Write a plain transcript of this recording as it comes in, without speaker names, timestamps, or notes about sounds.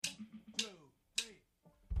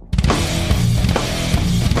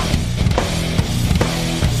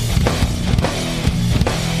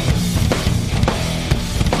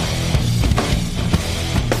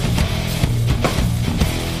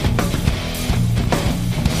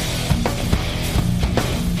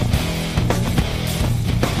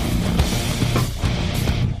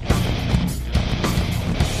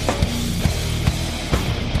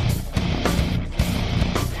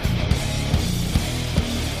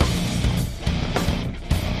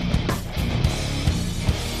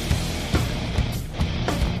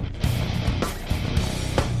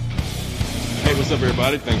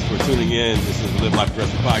everybody. Thanks for tuning in. This is the Live Life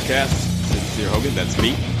Aggressive Podcast. Sincere Hogan, that's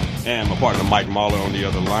me. And my partner Mike Mahler on the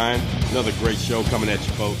other line. Another great show coming at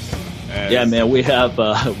you folks. Yeah, man, we have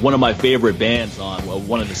one of my favorite bands on, well,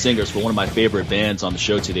 one of the singers for one of my favorite bands on the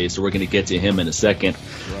show today, so we're going to get to him in a second.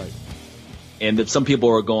 Right. And if some people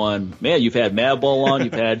are going, man, you've had Madball on,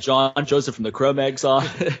 you've had John Joseph from the Cro-Mags on.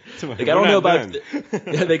 Like, I don't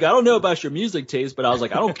know about your music taste, but I was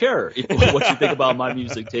like, I don't care what you think about my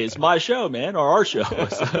music taste. My show, man, or our show.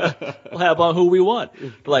 So we'll have on who we want.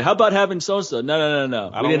 But like, how about having so-so?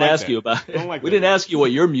 No. We didn't ask you about it. We didn't ask you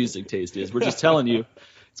what your music taste is. We're just telling you.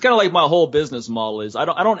 It's kind of like my whole business model is I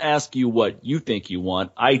don't ask you what you think you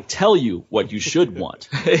want. I tell you what you should want.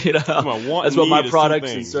 You know, that's what my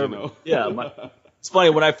products and services. You know? Yeah, it's funny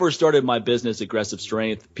when I first started my business, Aggressive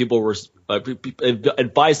Strength. People were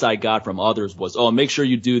advice I got from others was, "Oh, make sure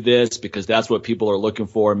you do this because that's what people are looking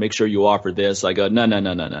for. Make sure you offer this." I go, no.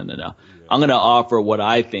 I'm going to offer what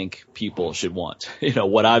I think people should want. You know,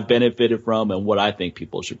 what I've benefited from and what I think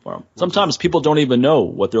people should want. Sometimes people don't even know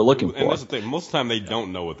what they're looking for. And that's the thing. Most of the time they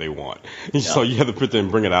don't know what they want. So you have to put them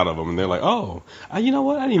and bring it out of them. And they're like, oh, you know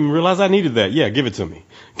what? I didn't even realize I needed that. Yeah, give it to me.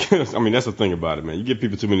 I mean, that's the thing about it, man. You give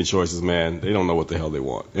people too many choices, man. They don't know what the hell they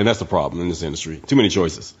want. And that's the problem in this industry. Too many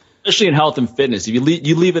choices. Especially in health and fitness, if you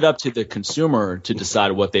leave it up to the consumer to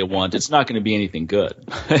decide what they want, it's not going to be anything good.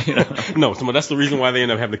 You know? No, so that's the reason why they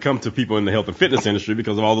end up having to come to people in the health and fitness industry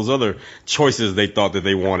because of all those other choices they thought that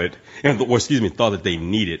they wanted, thought that they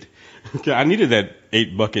needed. Okay, I needed that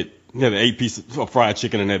 8 piece of fried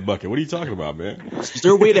chicken in that bucket. What are you talking about, man? Is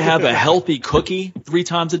there a way to have a healthy cookie 3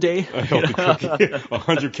 times a day? A healthy cookie,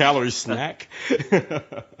 100-calorie snack.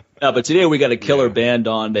 No, but today we got a killer band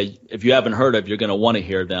on that if you haven't heard of, you're going to want to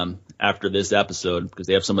hear them after this episode because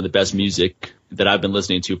they have some of the best music that I've been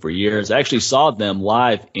listening to for years. I actually saw them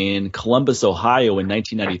live in Columbus, Ohio in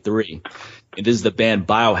 1993. And this is the band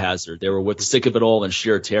Biohazard. They were with Sick of It All and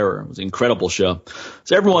Sheer Terror. It was an incredible show.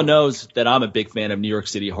 So everyone knows that I'm a big fan of New York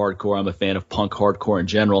City hardcore. I'm a fan of punk hardcore in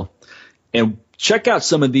general. And check out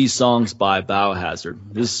some of these songs by Biohazard.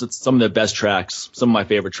 This is some of the best tracks, some of my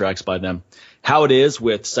favorite tracks by them. How It Is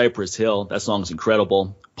with Cypress Hill. That song's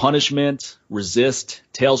incredible. Punishment, Resist,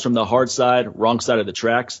 Tales from the Hard Side, Wrong Side of the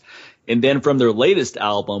Tracks. And then from their latest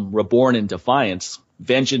album, Reborn in Defiance,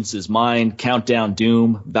 Vengeance is Mine, Countdown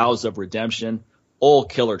Doom, Vows of Redemption, all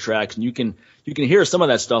killer tracks. And you can hear some of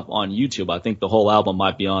that stuff on YouTube. I think the whole album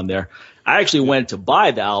might be on there. I actually went to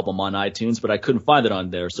buy the album on iTunes, but I couldn't find it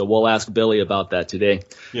on there. So we'll ask Billy about that today.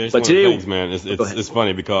 Yeah, it's one of the things, man. It's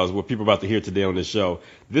funny because what people are about to hear today on this show,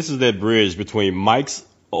 this is that bridge between Mike's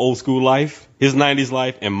old school life, his 90s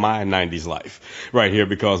life, and my 90s life right here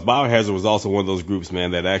because Biohazard was also one of those groups,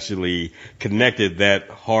 man, that actually connected that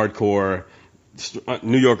hardcore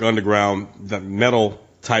New York underground, the metal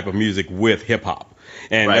type of music with hip hop.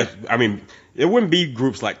 And right. It wouldn't be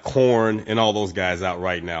groups like Korn and all those guys out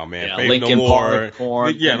right now, man. Yeah, Linkin Park,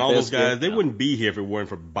 Korn, and all those guys. They wouldn't be here if it weren't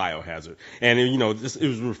for Biohazard. And it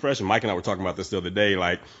was refreshing. Mike and I were talking about this the other day.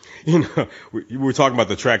 Like, we were talking about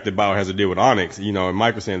the track that Biohazard did with Onyx. And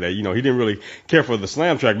Mike was saying that he didn't really care for the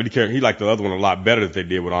Slam track, but he liked the other one a lot better that they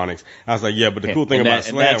did with Onyx. I was like, yeah, but the cool thing about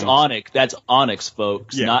Slam, that's Onyx. That's Onyx,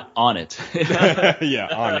 folks, not on it. Yeah,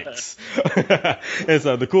 Onyx. And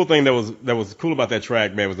so the cool thing that was cool about that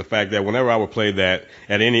track, man, was the fact that whenever I would play that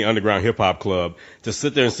at any underground hip hop club, to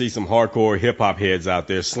sit there and see some hardcore hip hop heads out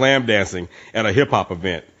there slam dancing at a hip hop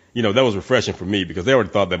event, that was refreshing for me because they already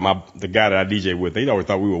thought that the guy that I DJ with, they already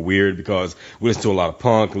thought we were weird because we listen to a lot of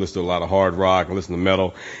punk, we listen to a lot of hard rock, and listen to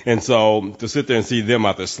metal. And so to sit there and see them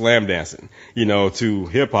out there slam dancing, to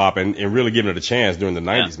hip hop and really giving it a chance during the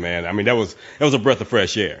 90s, man. That was a breath of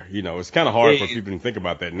fresh air. It's kind of hard for people to think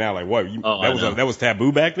about that now. Like, what? That was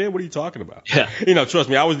taboo back then? What are you talking about? Yeah. Trust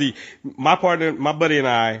me, my partner, my buddy and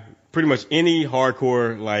I, pretty much any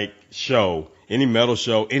hardcore show, any metal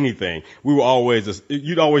show, anything,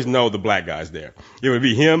 you'd always know the black guys there. It would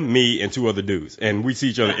be him, me, and 2 other dudes. And we see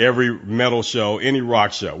each other every metal show, any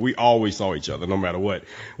rock show. We always saw each other, no matter what.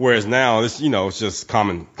 Whereas now, it's just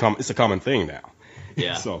it's a common thing now.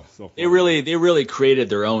 Yeah. They really created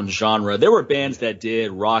their own genre. There were bands that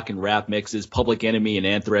did rock and rap mixes. Public Enemy and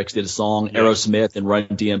Anthrax did a song, Aerosmith and Run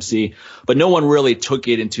DMC, but no one really took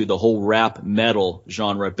it into the whole rap metal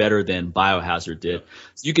genre better than Biohazard did.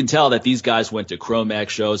 So you can tell that these guys went to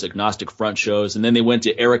Cro-Mags shows, Agnostic Front shows, and then they went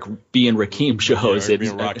to Eric B. and Rakim shows,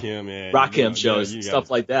 Rakim shows, stuff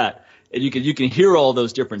like that. And you can hear all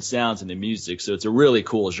those different sounds in the music. So it's a really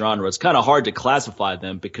cool genre. It's kind of hard to classify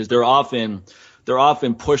them because they're often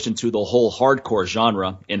pushed into the whole hardcore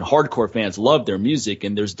genre, and hardcore fans love their music,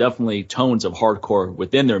 and there's definitely tones of hardcore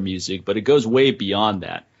within their music, but it goes way beyond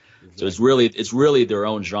that. So it's really their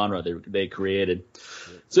own genre they created.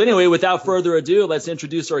 So anyway, without further ado, let's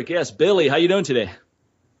introduce our guest, Billy. How you doing today?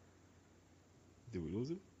 Did we lose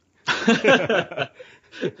him?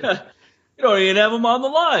 You don't even have him on the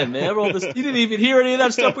line, man. You didn't even hear any of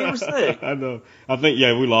that stuff we were saying. I know. I think,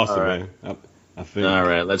 yeah, we lost him, man. I think. All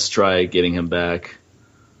right, let's try getting him back.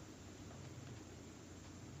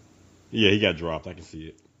 Yeah, he got dropped. I can see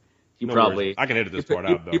it. I can edit this part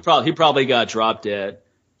out, though. He probably got dropped at.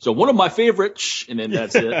 So one of my favorites, and then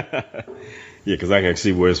that's it. Yeah, because I can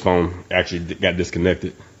see where his phone actually got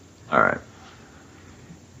disconnected. All right.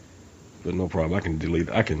 But no problem. I can delete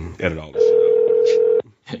it. I can edit all this shit out.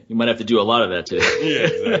 You might have to do a lot of that today. Yeah,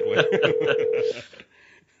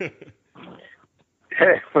 exactly.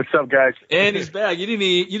 Hey, what's up, guys? And he's back. You didn't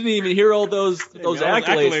even hear all those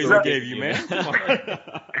accolades we gave you, man.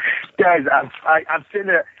 Guys, I'm sitting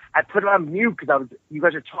there. I put it on mute because you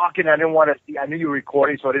guys are talking. I didn't want to. I knew you were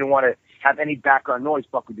recording, so I didn't want to have any background noise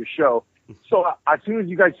fuck with your show. So as soon as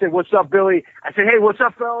you guys said, "What's up, Billy?" I said, "Hey, what's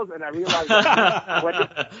up, fellas?" And I realized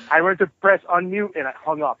I went to press unmute and I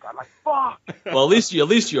hung up. I'm like, "Fuck." Well, at least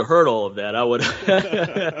you heard all of that. I would.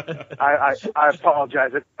 I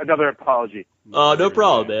apologize. Another apology. No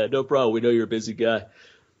problem, man. No problem. We know you're a busy guy.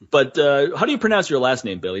 But how do you pronounce your last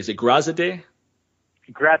name, Billy? Is it Graziadei?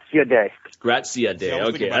 Graziadei. Graziadei.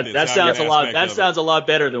 Okay, that sounds a lot. That sounds a lot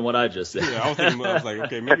better than what I just said. Yeah, I was like,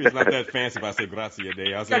 okay, maybe it's not that fancy if I say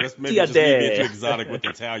Graziadei. I was like, let's maybe just leave it too exotic with the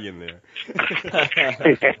Italian there.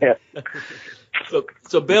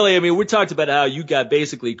 So Billy, I mean, we talked about how you got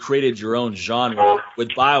basically created your own genre with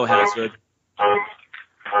Biohazard.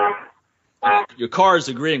 Your car is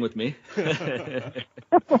agreeing with me. It's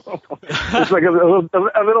like a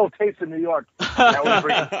little taste of New York.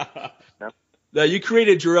 Now, you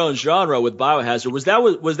created your own genre with Biohazard. Was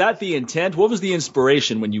that the intent? What was the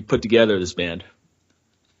inspiration when you put together this band?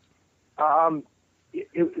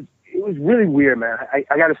 It was really weird, man. I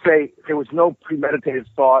got to say, there was no premeditated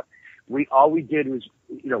thought. All we did was,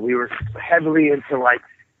 we were heavily into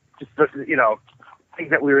just things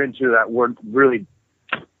that we were into that were really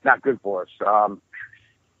not good for us.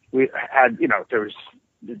 We had, there was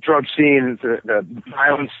the drug scene, the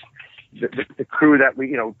violence. The crew that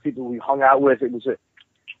people we hung out with, it was we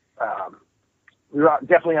were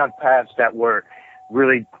definitely on paths that were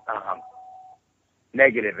really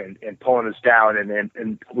negative and pulling us down.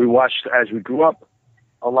 And we watched as we grew up,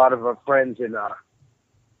 a lot of our friends and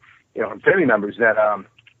family members that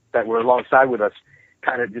were alongside with us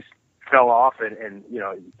kind of just fell off and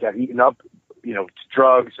got eaten up, to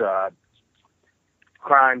drugs,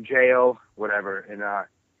 crime, jail, whatever.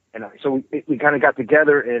 And so we kind of got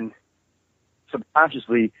together and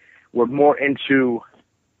subconsciously we're more into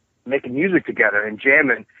making music together and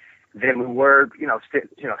jamming than we were,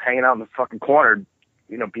 hanging out in the fucking corner,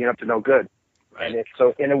 being up to no good. Right. And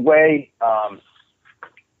so in a way,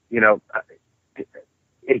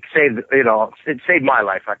 it saved my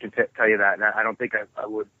life. I can tell you that. And I don't think I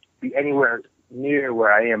would be anywhere near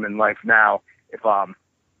where I am in life now if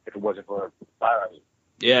it wasn't for Biohazard.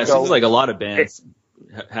 Yeah, it seems like a lot of bands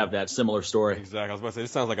have that similar story. Exactly. I was about to say, it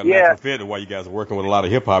sounds like a natural fit to why you guys are working with a lot of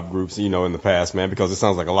hip hop groups, in the past, man, because it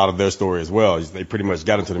sounds like a lot of their story as well. They pretty much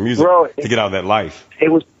got into the music to get out of that life. It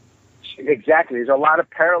was exactly. There's a lot of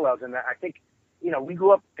parallels in that. I think, we grew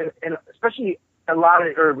up, and especially a lot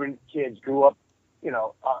of urban kids grew up, in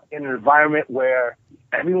an environment where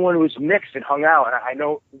everyone was mixed and hung out. And I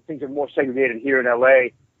know things are more segregated here in LA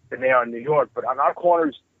than they are in New York, but on our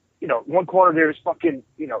corners, one corner there's fucking,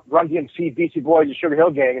 Run DMC, Beastie Boys, and Sugar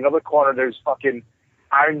Hill Gang. Another corner there's fucking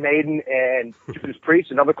Iron Maiden and Judas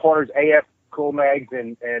Priest. Another corner is AF, Cool Mags,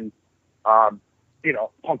 and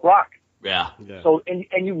punk rock. Yeah. So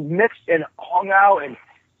and you mixed and hung out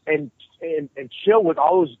and chill with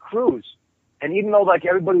all those crews. And even though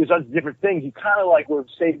everybody was on different things, you kind of were in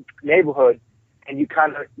the same neighborhood, and you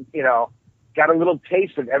kind of got a little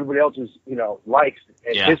taste of everybody else's likes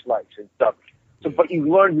and dislikes and stuff. So, but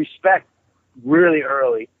you learn respect really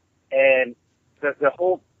early, and the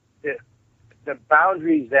whole the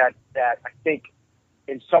boundaries that I think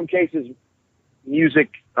in some cases music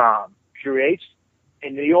creates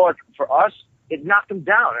in New York for us, it knocked them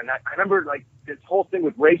down. And I remember this whole thing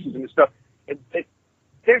with racism and stuff.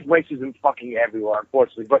 There's racism fucking everywhere,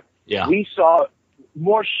 unfortunately, but we saw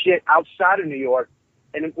more shit outside of New York,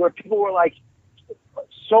 and where people were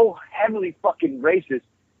so heavily fucking racist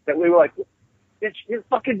that we were like, It's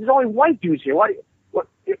fucking, there's only white dudes here.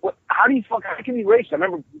 How can you be racist? I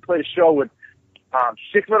remember we played a show with,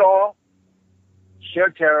 Sick of It All, Sheer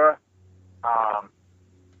Terror, I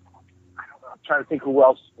don't know, I'm trying to think who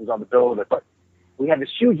else was on the bill with it, but we had this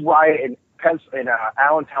huge riot, and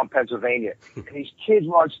Allentown, Pennsylvania, and these kids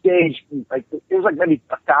were on stage. Like there was like maybe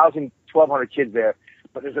 1,000, 1,200 kids there,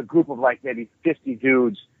 but there's a group of like maybe 50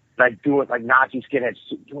 dudes like doing like Nazi skinheads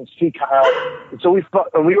doing street Kyle. And so we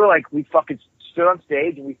fucking stood on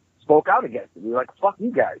stage and we spoke out against it. We were like, "Fuck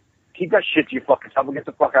you guys, keep that shit to your fucking self and get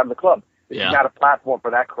the fuck out of the club." This is not a platform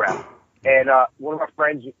for that crap. And one of our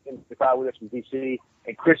friends in the crowd with us from DC,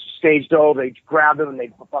 and Chris stage dove. They grabbed him and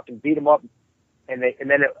they fucking beat him up. And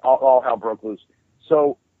then all hell broke loose.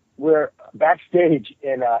 So we're backstage,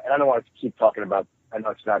 and I don't want to keep talking about. I know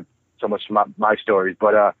it's not so much my stories,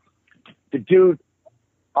 but the dude,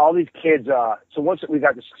 all these kids. So once we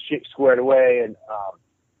got this shit squared away, and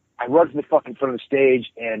I run to the fucking front of the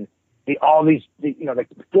stage, and like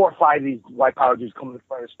 4 or 5 of these white power dudes come to the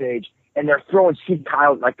front of the stage, and they're throwing seed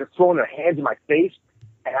tiles, like they're throwing their hands in my face,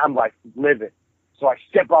 and I'm like livid. So I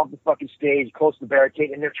step off the fucking stage, close to the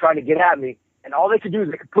barricade, and they're trying to get at me. And all they could do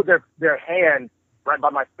is they could put their hand right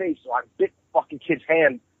by my face. So I bit the fucking kid's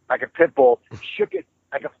hand like a pit bull, shook it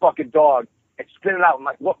like a fucking dog, and spit it out. I'm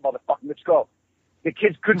like, "Look, motherfucker, let's go." The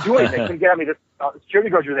kids couldn't do anything. They couldn't get at me. The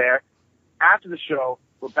security guards were there. After the show,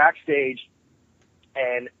 we're backstage,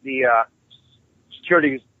 and the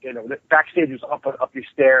security, the backstage was up these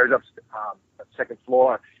stairs, up the second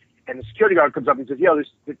floor. And the security guard comes up and says, "Yo,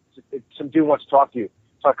 some dude wants to talk to you."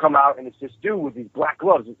 So I come out, and it's this dude with these black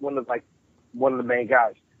gloves. It's one of the main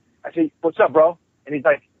guys. I say, "What's up, bro?" And he's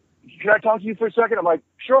like, "Can I talk to you for a second?" I'm like,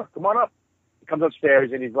 "Sure, come on up." He comes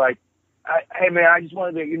upstairs and he's like, "Hey man, I just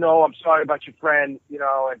wanted to let you know I'm sorry about your friend,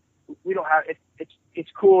 and we don't have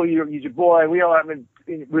it's cool. He's your boy. We don't have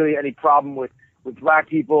really any problem with black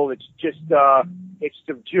people. It's just it's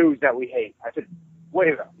the Jews that we hate." I said, "Wait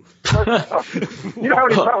a minute. First off, you don't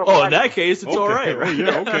have any problem with in that case, it's all right, right?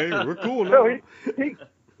 Yeah, okay, we're cool now."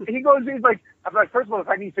 So he goes, he's like, I'm like, first of all, the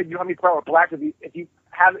fact that you said you don't have any problem with black, if you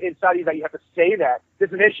have it inside you that you have to say that,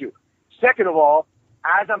 there's an issue. Second of all,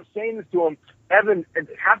 as I'm saying this to him, Evan,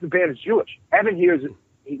 half the band is Jewish. Evan hears it,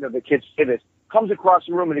 the kids say this, comes across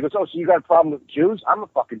the room and he goes, "Oh, so you got a problem with Jews? I'm a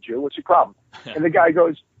fucking Jew. What's your problem?" And the guy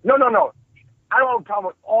goes, No. I don't have a problem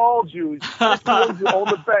with all Jews. Just the ones who own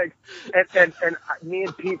the bank. And me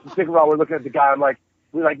and Pete from Sickle, we're looking at the guy.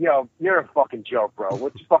 We're like, "Yo, you're a fucking joke, bro.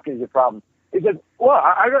 What the fucking is your problem?" He said, "Well,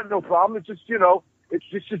 I got no problem. It's just, it's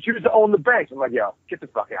just the Jews that own the banks." I'm like, "Yo, get the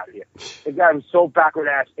fuck out of here." The guy was so backward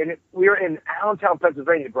ass. And we were in Allentown,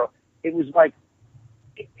 Pennsylvania, bro. It was like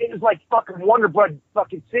fucking Wonder Bread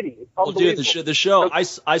fucking city. It's unbelievable. Dude, the show, I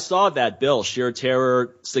saw that, Bill, Sheer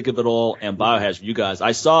Terror, Sick of It All, and Biohazard, you guys.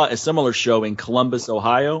 I saw a similar show in Columbus,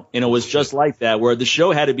 Ohio, and it was just like that, where the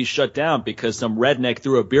show had to be shut down because some redneck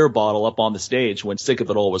threw a beer bottle up on the stage when Sick of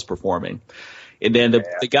It All was performing. And then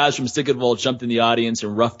the guys from Sick of It All jumped in the audience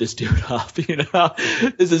and roughed this dude up.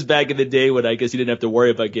 This is back in the day when I guess he didn't have to worry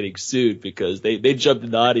about getting sued because they jumped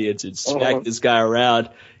in the audience and smacked this guy around.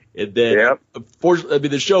 And then, unfortunately,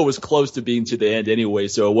 the show was close to being to the end anyway,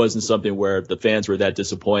 so it wasn't something where the fans were that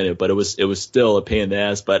disappointed. But it was still a pain in the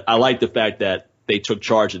ass. But I like the fact that they took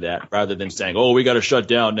charge of that rather than saying, "Oh, we got to shut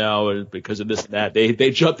down now because of this and that."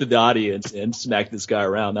 They jumped in the audience and smacked this guy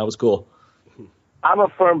around. That was cool. I'm a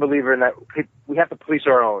firm believer in that we have to police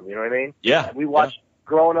our own, you know what I mean? Yeah.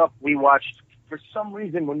 Growing up, we watched, for some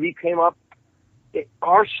reason, when we came up,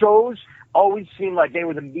 our shows always seemed like they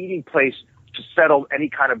were the meeting place to settle any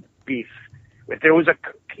kind of beef. If there was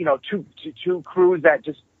two crews that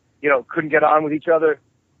just, couldn't get on with each other,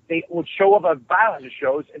 they would show up at Biohazard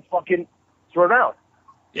shows and fucking throw down.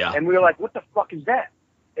 Yeah. And we were like, "What the fuck is that?"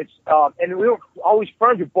 And we were always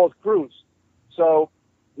friends with both crews. So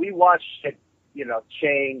we watched it,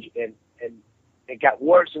 change and it got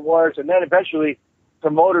worse and worse. And then eventually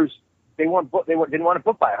promoters, they didn't want to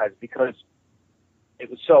book Biohazard because it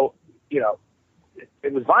was so,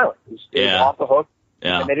 it was violent. It was off the hook.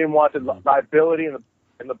 Yeah. And they didn't want the liability and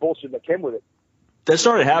the bullshit that came with it. That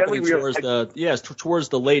started happening towards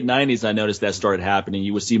the late 90s. I noticed that started happening.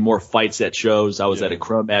 You would see more fights at shows. I was at a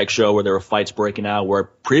Cro-Mag show where there were fights breaking out, where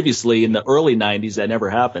previously in the early 90s that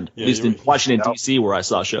never happened. At least in Washington, D.C., where I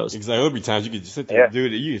saw shows. Exactly. There'd be times you could just sit there,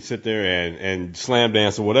 you could sit there and slam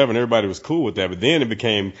dance or whatever, and everybody was cool with that. But then it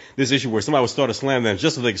became this issue where somebody would start a slam dance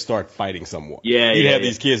just so they could start fighting someone. You'd have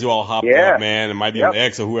these kids who all hopped up, man, and might be an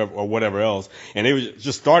ex or whoever or whatever else, and they would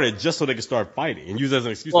just started just so they could start fighting and use it as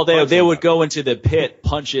an excuse. Well, they would go into the pit,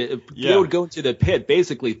 punch it. They would go to the pit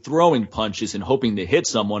basically throwing punches and hoping to hit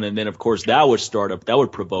someone, and then of course that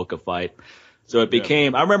would provoke a fight. So it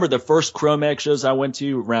became, I remember the first Cro-Mag shows I went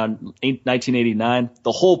to around 1989,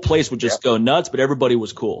 the whole place would just go nuts, but everybody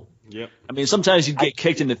was cool. Yep. I mean, sometimes you get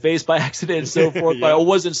kicked in the face by accident and so forth, but it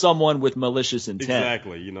wasn't someone with malicious intent.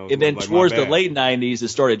 Exactly. And then towards the late 90s, it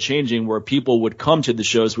started changing where people would come to the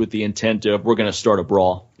shows with the intent of, we're going to start a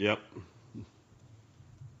brawl. Yep.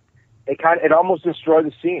 It almost destroyed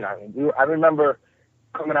the scene. I mean, I remember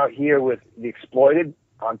coming out here with the Exploited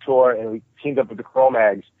on tour, and we teamed up with the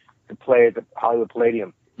Cro-Mags to play at the Hollywood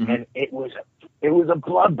Palladium. Mm-hmm. And it was a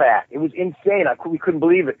bloodbath. It was insane. We couldn't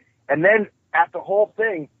believe it. And then after the whole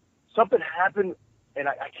thing, something happened, and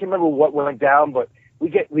I can't remember what went down, but we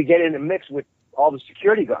get in a mix with all the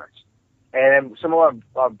security guards, and some of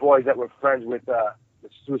our boys that were friends with the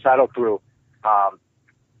Suicidal Crew,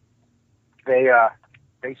 they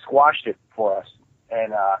squashed it for us,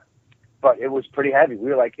 and but it was pretty heavy. We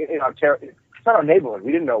were like, it's not our neighborhood.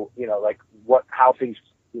 We didn't know, like how things,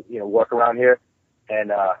 work around here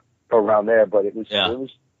and or around there, but it was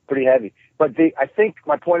pretty heavy. But I think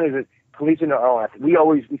my point is that policing our own.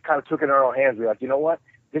 We kind of took it in our own hands. We were like, you know what?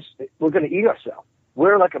 We're going to eat ourselves.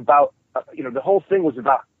 We're like about, the whole thing was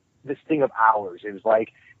about this thing of ours. It was like,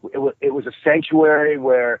 it was a sanctuary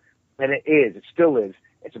and it still is.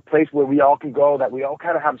 It's a place where we all can go, that we all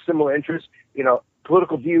kind of have similar interests,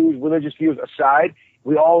 political views, religious views aside.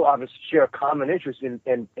 We all obviously share a common interest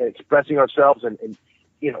in expressing ourselves and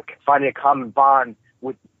finding a common bond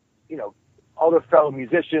with, other fellow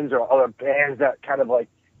musicians or other bands that kind of like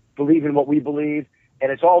believe in what we believe.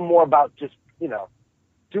 And it's all more about just,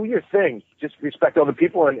 do your thing, just respect other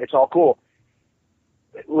people, and it's all cool.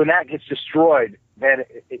 When that gets destroyed, then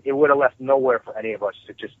it would have left nowhere for any of us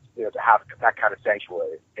to just, to have that kind of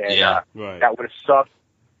sanctuary. And that would have sucked,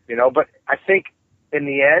 but I think in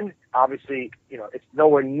the end, obviously, it's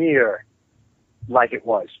nowhere near like it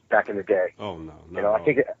was back in the day. Oh, no.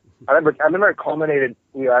 I remember it culminated,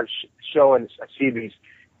 we had a show in CB's,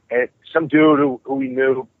 and some dude who we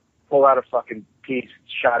knew pulled out a fucking piece,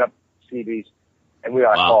 shot up CB's, and we were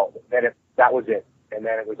like, oh, then that was it. And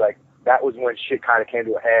then it was like, that was when shit kind of came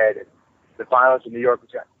to a head, and the violence in New York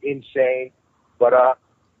was insane. But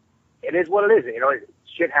it is what it is.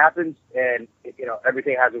 Shit happens, and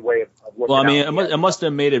everything has a way of working out. Well, I mean, it must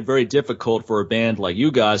have made it very difficult for a band like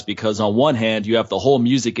you guys, because on one hand, you have the whole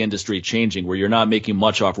music industry changing, where you're not making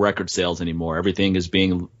much off record sales anymore. Everything is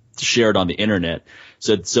being shared on the internet.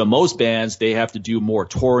 So most bands, they have to do more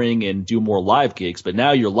touring and do more live gigs, but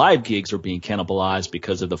now your live gigs are being cannibalized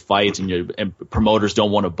because of the fights, and promoters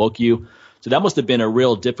don't want to book you. So that must have been a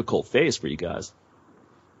real difficult phase for you guys.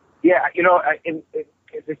 Yeah,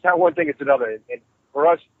 it's not one thing, it's another. And for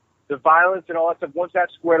us, the violence and all that stuff, once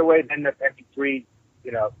that's squared away, then the MP3,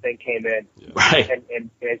 thing came in. Yeah. Right. And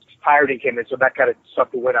pirating came in, so that kind of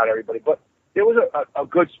sucked the wind out of everybody. But there was a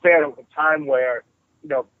good span of time where,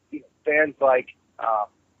 bands like,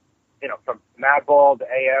 from Madball to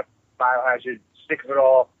AF, Biohazard, Stick of It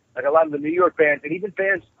All, like a lot of the New York bands, and even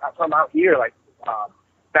bands from out here, like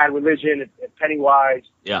Bad Religion and Pennywise.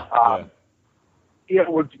 Yeah.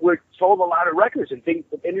 We're sold a lot of records, and the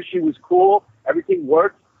industry was cool. Everything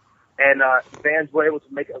worked, and bands were able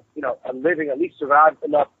to make a living, at least survive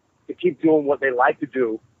enough to keep doing what they like to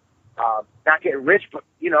do. Not getting rich, but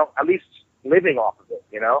at least living off of it.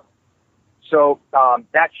 So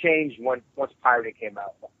that changed once pirating came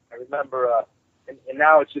out. I remember, and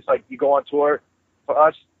now it's just like you go on tour. For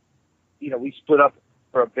us, we split up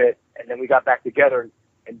for a bit, and then we got back together.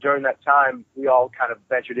 And during that time, we all kind of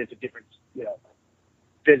ventured into different,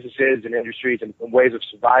 businesses and industries and ways of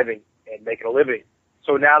surviving and making a living.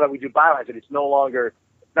 So now that we do Biohazard, it's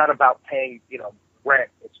not about paying, rent.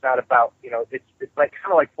 It's not about, it's like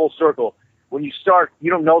kind of like full circle. When you start,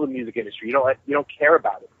 you don't know the music industry. You don't care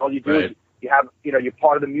about it. All you do is you have, you're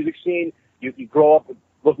part of the music scene. You grow up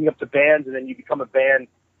looking up to bands, and then you become a band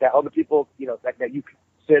that other people,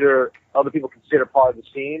 other people consider part of the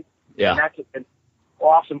scene. Yeah. And that's an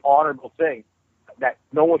awesome, honorable thing that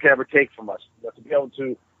no one can ever take from us. To be able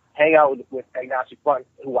to hang out with Agnostic Front,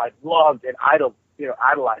 who I loved and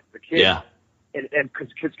idolized the kids, and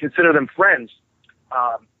consider them friends,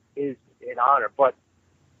 is an honor. But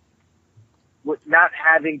with not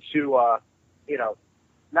having to,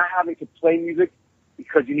 not having to play music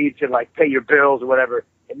because you need to pay your bills or whatever,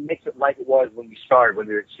 it makes it like it was when we started, when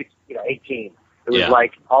we were 18. It was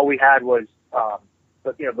like all we had was,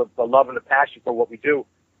 the love and the passion for what we do.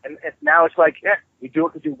 And now it's like, we do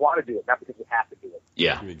it because we want to do it, not because we have to do it.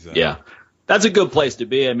 Yeah, exactly. Yeah. That's a good place to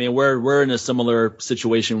be. I mean, we're in a similar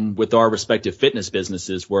situation with our respective fitness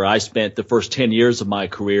businesses, where I spent the first 10 years of my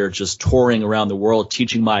career just touring around the world,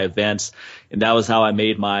 teaching my events, and that was how I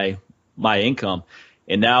made my income.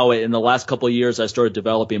 And now in the last couple of years, I started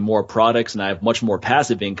developing more products, and I have much more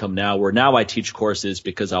passive income now, where now I teach courses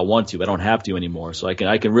because I want to. I don't have to anymore. So I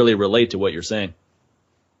can really relate to what you're saying.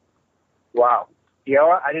 Wow. You know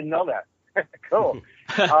what? I didn't know that. Cool.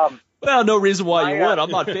 Well, no reason why you would. I'm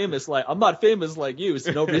not famous like you,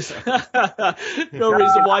 so no reason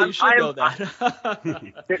why you should know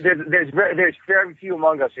that. There's very few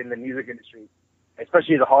among us in the music industry,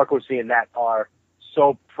 especially the hardcore scene, that are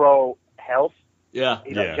so pro health. Yeah.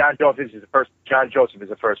 You know, John Joseph is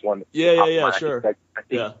the first one. Yeah, sure. I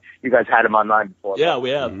think you guys had him online before. Yeah, we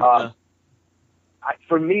have.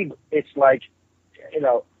 For me, it's like, you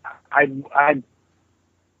know, I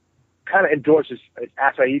kind of endorse this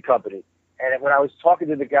acai company. And when I was talking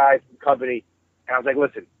to the guys from the company, and I was like,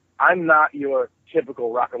 listen, I'm not your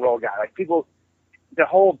typical rock and roll guy. Like, people, the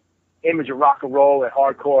whole image of rock and roll and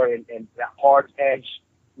hardcore and that hard edge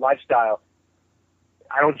lifestyle,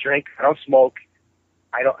 I don't drink, I don't smoke,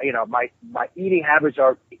 I don't, you know, my eating habits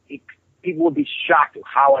are, people would be shocked at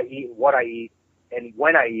how I eat and what I eat and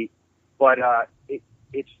when I eat. But,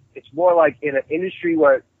 it's more like in an industry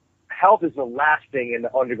where health is the last thing in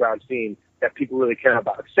the underground scene that people really care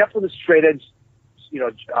about, except for the straight edge, you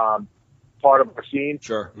know, part of our scene.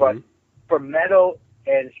 Sure. But for metal,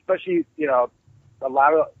 and especially, you know, a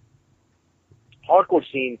lot of hardcore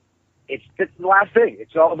scene, it's the last thing.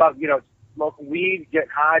 It's all about, you know, smoking weed, getting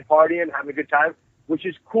high, partying, having a good time, which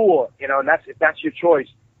is cool, you know, and if that's your choice.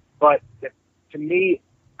 But to me,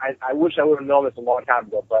 I wish I would have known this a long time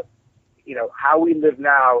ago, but, you know, how we live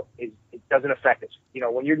now, it doesn't affect us. You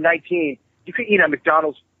know, when you're 19, you can eat at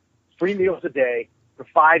McDonald's 3 meals a day for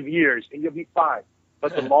 5 years and you'll be fine.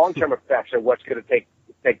 But the long-term effects are what's going to take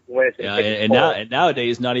when it's and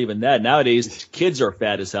nowadays, not even that. Nowadays, kids are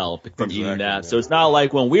fat as hell from eating that. Yeah. So it's not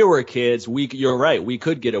like when we were kids. You're right. We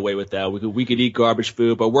could get away with that. We could eat garbage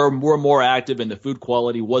food, but we're more active, and the food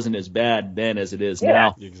quality wasn't as bad then as it is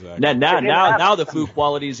now. Exactly. Now the food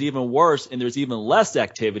quality is even worse, and there's even less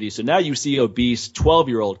activity. So now you see obese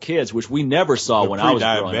 12-year-old kids, which we never saw when I was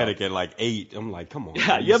growing up. Pre-diabetic at like 8. I'm like, come on.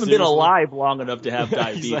 Yeah, you haven't been alive long enough to have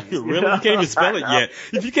diabetes. Like, really? You can't even spell it yet.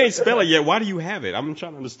 If you can't spell it yet, why do you have it? I'm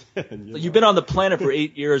trying to understand. You've been on the planet for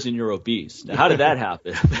 8 years and you're obese. Now, how did that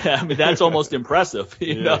happen? I mean, that's almost impressive,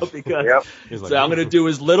 you know, because so I'm going to do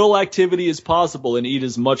as little activity as possible and eat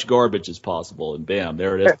as much garbage as possible, and bam,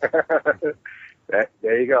 there it is.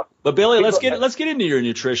 There you go. But Billy, let's get into your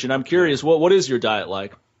nutrition. I'm curious, what is your diet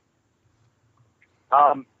like?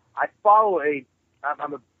 I follow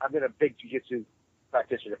I've been a big jiu-jitsu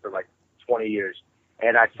practitioner for like 20 years,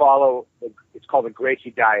 and I follow it's called the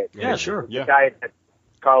Gracie Diet. Yeah, sure. The diet that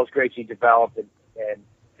Carlos Gracie developed, and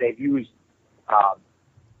they've used,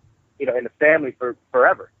 you know, in the family for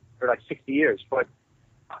forever, for like 60 years. But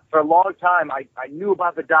for a long time, I knew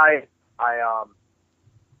about the diet.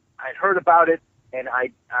 I'd heard about it, and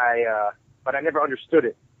but I never understood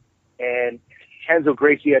it. And Kenzo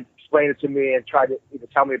Gracie had explained it to me and tried to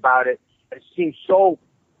tell me about it. And it seemed so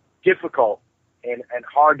difficult and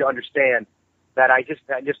hard to understand that I just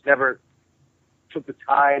never took the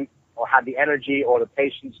time or had the energy or the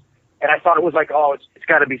patience. And I thought it was like, oh, it's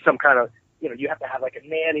got to be some kind of, you know, you have to have like a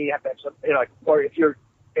nanny, you have to have some, you know, like, or if you're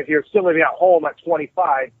still living at home at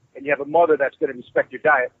 25 and you have a mother that's going to respect your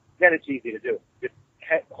diet, then it's easy to do.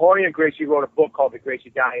 Rorion Gracie wrote a book called The Gracie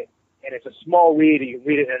Diet, and it's a small read. You can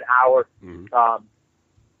read it in an hour. Mm-hmm.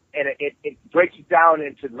 And it breaks it down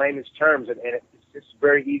into layman's terms, and it's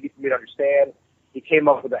very easy for me to understand. He came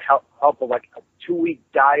up with the help of like a 2-week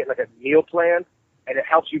diet, like a meal plan, and it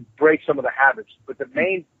helps you break some of the habits. But the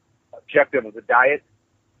main objective of the diet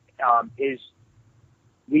is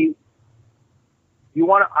you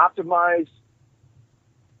want to optimize.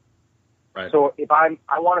 Right. So if I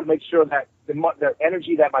want to make sure that the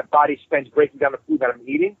energy that my body spends breaking down the food that I'm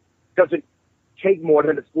eating doesn't take more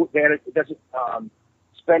than the food. It doesn't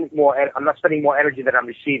spend more. I'm not spending more energy than I'm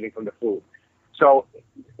receiving from the food. So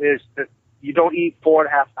you don't eat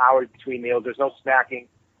 4.5 hours between meals. There's no snacking.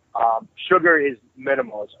 Sugar is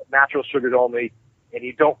minimal. It's natural sugars only, and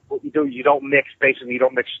you don't mix. Basically, you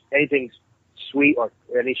don't mix anything sweet or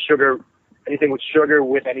anything with sugar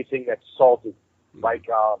with anything that's salty. Like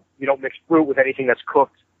you don't mix fruit with anything that's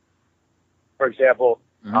cooked. For example,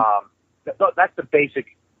 that's the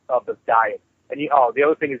basic of the diet. And the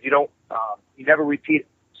other thing is you never repeat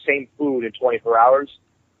same food in 24 hours,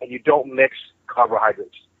 and you don't mix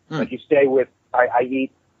carbohydrates. Like you stay with,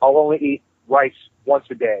 I'll only eat rice once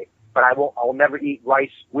a day, but I will never eat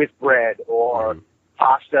rice with bread or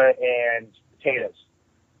pasta and potatoes.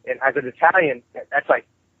 And as an Italian, that's like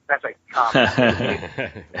common.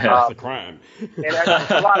 That's a crime. And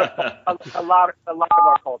a lot of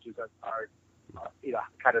our cultures are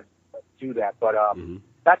kind of do that. But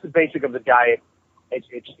that's the basic of the diet.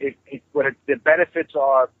 The benefits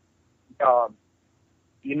are,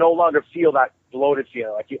 you no longer feel that bloated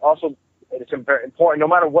feeling. Like it's very important. No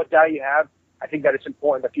matter what diet you have, I think that it's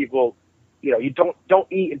important that people, you don't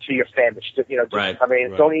eat until you're famished.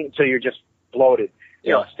 Don't eat until you're just bloated.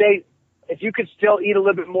 If you could still eat a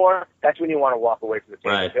little bit more, that's when you want to walk away from the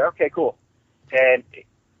table. Right. Say, okay, cool. And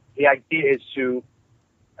the idea is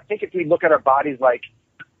I think if we look at our bodies like,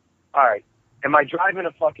 all right, am I driving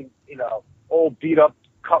a fucking, old beat up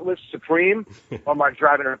Cutlass Supreme, or am I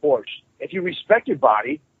driving a Porsche? If you respect your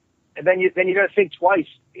body, and then you're going to think twice,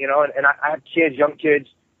 and I have kids, young kids,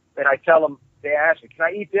 and I tell them, they ask me, can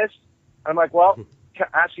I eat this? I'm like, well,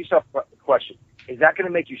 ask yourself a question. Is that going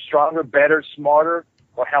to make you stronger, better, smarter,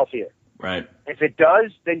 or healthier? Right. If it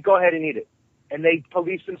does, then go ahead and eat it. And they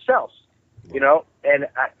police themselves, And I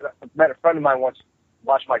met a friend of mine once,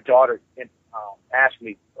 watched my daughter and ask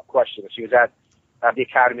me a question. She was at the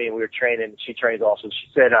academy and we were training, and she trains also. She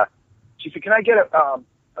said, can I get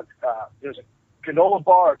there's a granola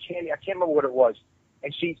bar or candy? I can't remember what it was.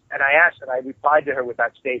 And I replied to her with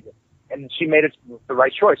that statement. And she made it the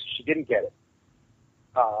right choice. She didn't get it.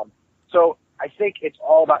 So I think it's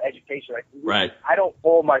all about education. Right. I don't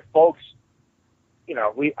hold my folks.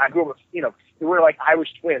 I grew up with, we were like Irish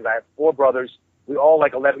twins. I have 4 brothers. We all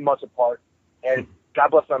like 11 months apart. And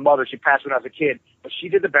God bless my mother. She passed when I was a kid, but she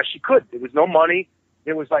did the best she could. There was no money.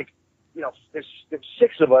 There was there's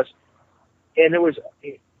 6 of us. And I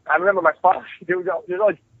remember my father, there was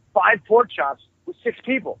like 5 pork chops with 6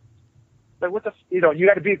 people. Like what you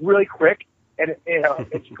got to be really quick and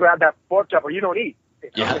grab that pork chop or you don't eat.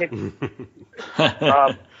 Yeah.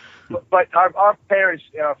 But our parents,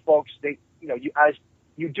 folks, they,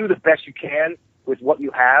 you do the best you can with what you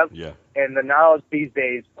have. Yeah. And the knowledge these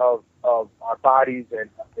days of our bodies and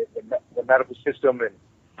the medical system and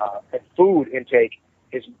food intake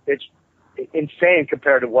it's insane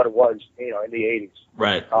compared to what it was, in the 80s.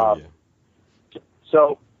 Right.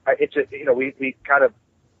 So we kind of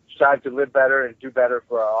strive to live better and do better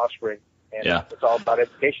for our offspring. And it's all about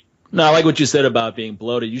education. No, I like what you said about being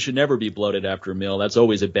bloated. You should never be bloated after a meal. That's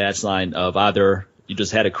always a bad sign of either you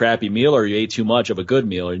just had a crappy meal or you ate too much of a good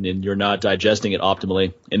meal and you're not digesting it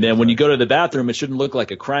optimally. And then when you go to the bathroom, it shouldn't look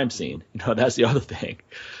like a crime scene. That's the other thing.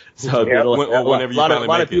 So a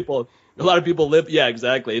lot of people live. Yeah,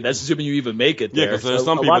 exactly. That's assuming you even make it there. Yeah, because there's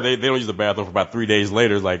some people, they don't use the bathroom for about 3 days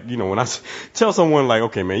later. Like, when I tell someone like,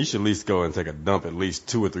 okay, man, you should at least go and take a dump at least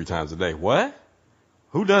 2 or 3 times a day. What?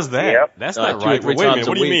 Who does that? Yep. That's not right. Wait a minute.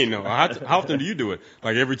 What do you mean? No. How often do you do it?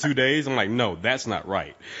 Like every 2 days? I'm like, no, that's not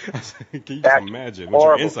right. Can you just imagine what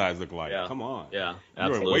your insides look like? Yeah. Come on. Yeah, You're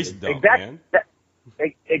absolutely. a waste dump, man.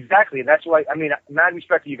 Exactly. And that's why, mad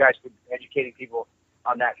respect to you guys for educating people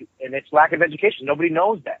on that. And it's lack of education. Nobody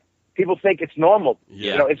knows that. People think it's normal.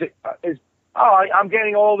 Yeah. I'm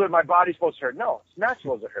getting older. My body's supposed to hurt. No, it's not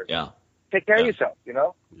supposed to hurt. Yeah. Take care of yourself,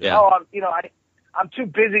 Yeah. I'm too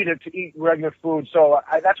busy to eat regular food, so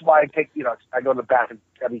that's why I go to the bathroom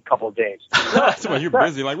every couple of days. You're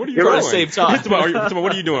busy. Like, what are you doing? doing? Save time.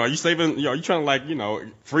 What are you doing? Are you saving? Are you trying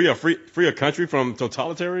to free a country from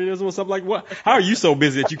totalitarianism or something like what? How are you so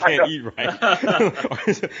busy that you can't eat right?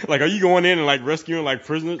 Like, are you going in and like rescuing like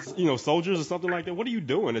prisoners, soldiers or something like that? What are you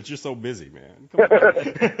doing that you're so busy, man? Come on.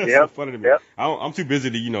 It's so funny to me. Yep. I'm too busy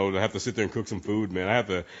to have to sit there and cook some food, man.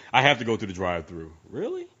 I have to go through the drive-through.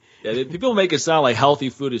 Really? Yeah, people make it sound like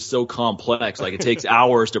healthy food is so complex, like it takes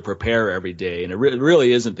hours to prepare every day, and it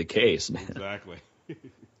really isn't the case, man. Exactly. It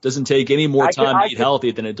doesn't take any more time to eat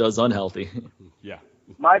healthy than it does unhealthy. Yeah.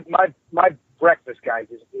 My breakfast, guys,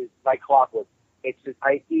 is like clockwork. I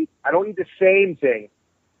don't eat the same thing,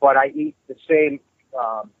 but I eat the same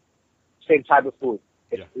type of food.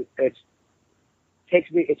 It's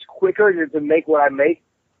quicker to make what I make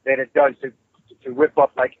than it does to whip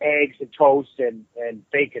up like eggs and toast and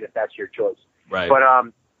bacon if that's your choice. Right. But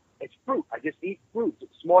it's fruit. I just eat fruit. This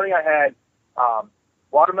morning I had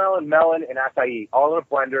watermelon, melon, and acai all in a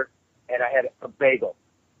blender, and I had a bagel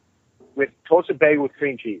with toasted bagel with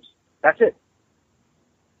cream cheese. That's it.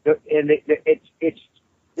 It's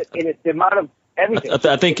the amount of everything.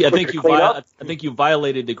 I think you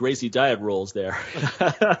violated the Gracie Diet rules there.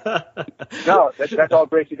 No, that's all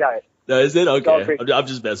Gracie Diet. No, is it? Okay. I'm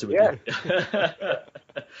just messing with you. I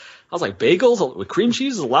was like, bagels with cream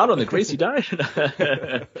cheese is allowed on the Gracie Diet?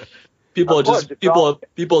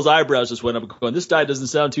 People's eyebrows just went up going, this diet doesn't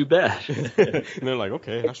sound too bad. And they're like,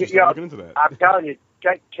 okay, I should start looking into that. I'm telling you,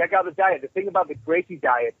 check out the diet. The thing about the Gracie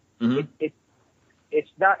Diet, it's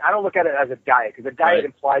not, I don't look at it as a diet because a diet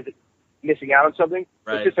implies that missing out on something.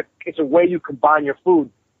 Right. It's a way you combine your food.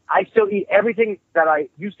 I still eat everything that I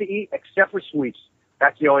used to eat except for sweets.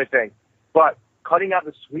 That's the only thing. But cutting out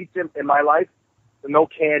the sweets in my life, no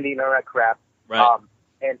candy, none of that crap. Right.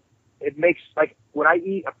 And it makes, like, when I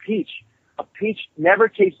eat a peach never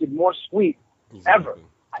tasted more sweet ever.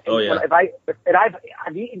 Oh, yeah.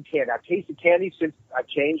 I've eaten candy. I've tasted candy since I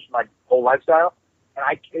changed my whole lifestyle.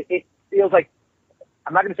 And it feels like,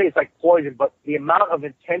 I'm not going to say it's like poison, but the amount of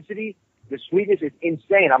intensity, the sweetness is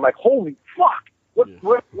insane. I'm like, holy fuck! What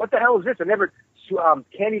the hell is this?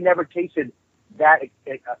 Candy never tasted that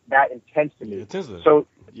intense to me. It tends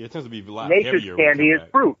to be a lot nature's heavier. Candy is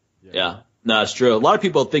fruit. Yeah. No, it's true. A lot of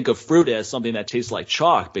people think of fruit as something that tastes like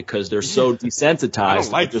chalk because they're so desensitized. I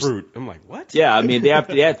don't like fruit. I'm like, what? Yeah, I mean, they have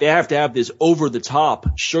to have this over the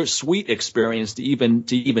top sweet experience to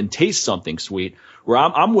even taste something sweet. Where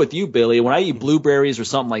I'm with you, Billy. When I eat blueberries or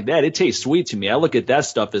something like that, it tastes sweet to me. I look at that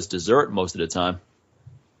stuff as dessert most of the time.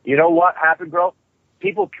 You know what happened, bro?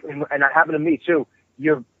 People, and that happened to me too.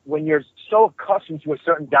 When you're so accustomed to a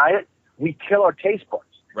certain diet, we kill our taste buds.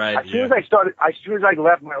 Right. As soon as I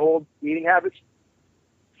left my old eating habits,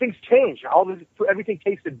 things changed. Everything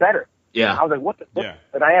tasted better. Yeah. I was like, what?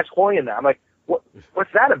 And I asked Rorion that. I'm like,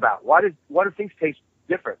 what's that about? Why do things taste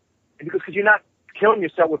different? And because you're not killing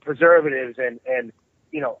yourself with preservatives and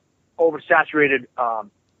oversaturated,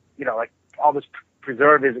 like all this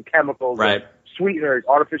preservatives and chemicals, right? And sweeteners,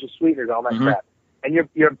 artificial sweeteners, all that crap. And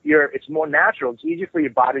it's more natural. It's easier for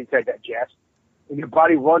your body to digest, and your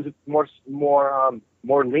body runs more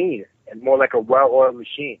lean and more like a well-oiled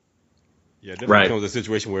machine. Yeah, it definitely becomes a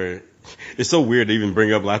situation where it's so weird to even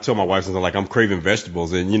bring up. I tell my wife something like I'm craving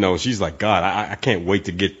vegetables, and she's like, God, I can't wait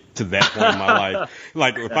to get to that point in my life.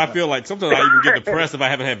 Like if I feel like sometimes I even get depressed if I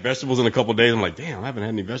haven't had vegetables in a couple of days. I'm like, damn, I haven't had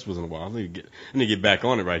any vegetables in a while. I need to get back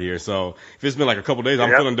on it right here. So if it's been like a couple of days, I'm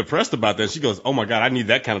feeling depressed about that. She goes, oh my God, I need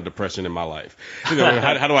that kind of depression in my life. How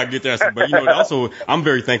do I get there? But also I'm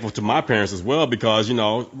very thankful to my parents as well because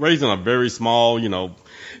raised in a very small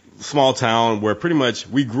town where pretty much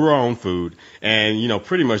we grew our own food and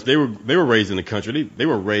pretty much they were raised in the country. They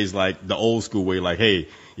were raised like the old school way, like, hey,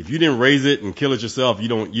 if you didn't raise it and kill it yourself, you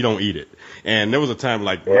don't eat it. And there was a time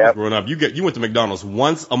like when I was growing up, you went to McDonald's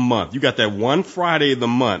once a month. You got that one Friday of the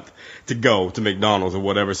month to go to McDonald's or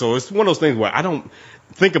whatever. So it's one of those things where I don't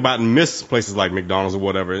think about and miss places like McDonald's or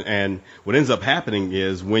whatever. And what ends up happening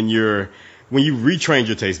is when you retrain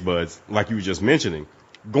your taste buds, like you were just mentioning,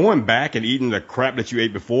 going back and eating the crap that you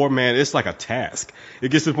ate before, man, it's like a task.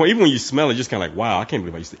 It gets to the point, even when you smell it, just kind of like, wow, I can't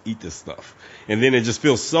believe I used to eat this stuff. And then it just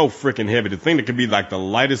feels so freaking heavy. The thing that could be like the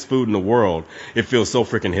lightest food in the world, it feels so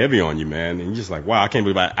freaking heavy on you, man. And you're just like, wow, I can't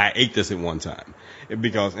believe I ate this at one time.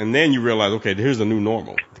 And then you realize, okay, here's a new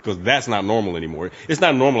normal. Because that's not normal anymore. It's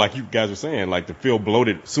not normal like you guys are saying, like to feel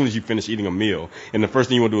bloated as soon as you finish eating a meal. And the first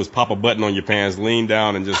thing you want to do is pop a button on your pants, lean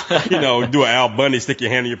down and just, do an Al Bundy, stick your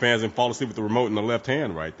hand in your pants and fall asleep with the remote in the left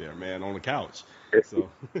hand right there, man, on the couch. So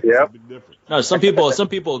it's a big difference. No, some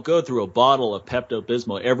people go through a bottle of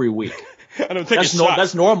Pepto-Bismol every week. I don't take shots.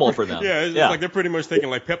 That's normal for them. Yeah, it's like they're pretty much taking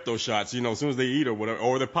like Pepto shots, as soon as they eat or whatever,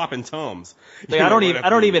 or they're popping Tums. Like, I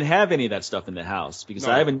don't even have any of that stuff in the house because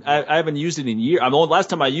I haven't used it in years. Last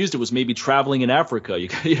time I used it was maybe traveling in Africa.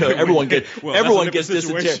 Everyone gets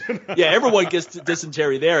dysentery. Yeah, everyone gets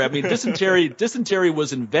dysentery there. I mean, dysentery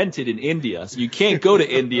was invented in India, so you can't go to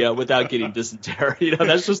India without getting dysentery.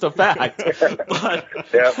 That's just a fact.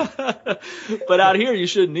 But out here, you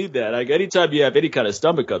shouldn't need that. Like anytime you have any kind of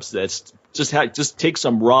stomach upsets, just take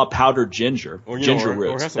some raw powdered ginger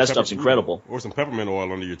roots. That stuff's incredible. Or some peppermint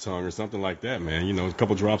oil under your tongue or something like that, man. A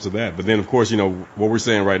couple drops of that. But then, of course, what we're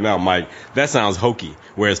saying right now, Mike, that sounds hokey,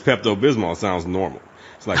 whereas Pepto-Bismol sounds normal.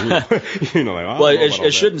 It's like, well,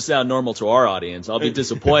 it shouldn't sound normal to our audience. I'll be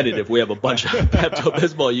disappointed if we have a bunch of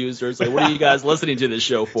Pepto-Bismol users. Like, what are you guys listening to this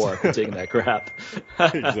show for taking that crap?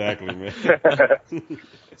 Exactly, man.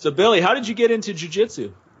 So, Billy, how did you get into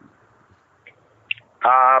jiu-jitsu?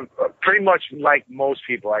 Pretty much like most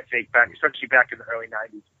people, I think, especially back in the early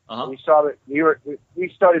 90s. Uh-huh. We saw that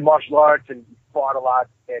we studied martial arts and fought a lot,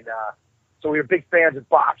 and so we were big fans of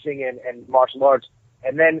boxing and martial arts.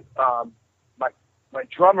 And then my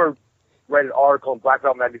drummer read an article in Black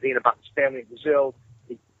Belt magazine about his family in Brazil.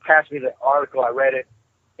 He passed me the article. I read it,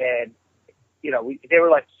 and they were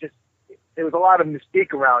like, there was a lot of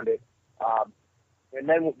mystique around it. And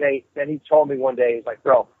then he told me one day, he's like,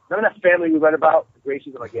 bro, remember that family we read about, the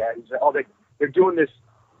Gracies? I'm like, yeah. He's like, oh, they're doing this.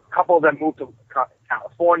 A couple of them moved to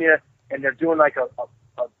California, and they're doing like a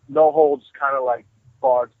no holds kind of like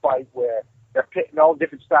barred fight where they're pitting all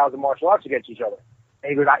different styles of martial arts against each other.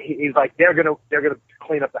 And he's like, they're gonna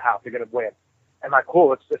clean up the house. They're gonna win. And I'm like, cool,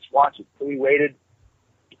 let's watch it. So we waited,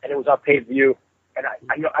 and it was on pay-per-view. And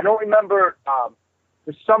I don't remember,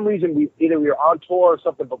 for some reason we were on tour or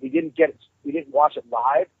something, but we didn't watch it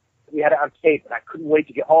live. We had it on tape, and I couldn't wait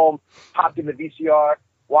to get home, popped in the VCR,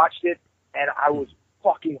 watched it, and I was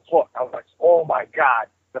fucking hooked. I was like, oh my God.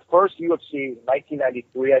 The first UFC was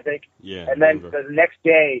 1993, I think. Yeah. And then the next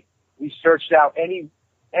day, we searched out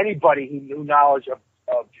anybody who knew knowledge of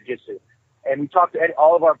jiu-jitsu. And we talked to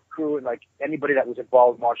all of our crew and like anybody that was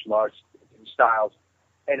involved in martial arts and styles.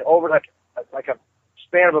 And over like a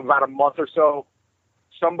span of about a month or so,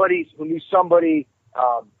 somebody who knew somebody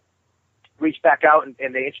reached back out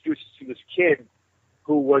and they introduced us to this kid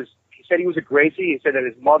he said he was a Gracie. He said that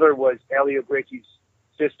his mother was LLA Gracie's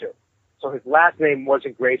sister. So his last name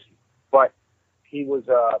wasn't Gracie, but he was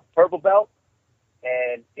a purple belt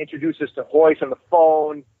and introduced us to Hoyce on the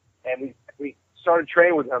phone. And we started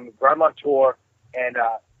training with him, brought him on tour, and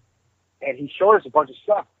he showed us a bunch of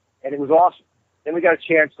stuff, and it was awesome. Then we got a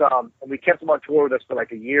chance, and we kept him on tour with us for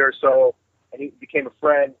like a year or so, and he became a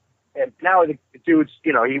friend. And now the dude's,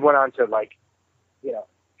 he went on to like,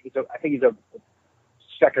 I think he's a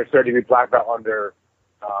second or third degree black belt under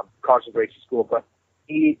Carson Gracie School, but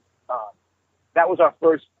that was our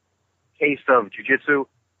first taste of jiu-jitsu.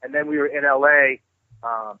 And then we were in LA,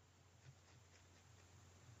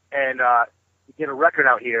 and we did a record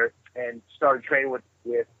out here and started training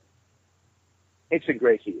with Instant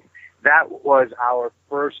Gracie. That was our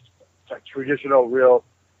first traditional real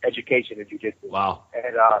education in jiu-jitsu. Wow.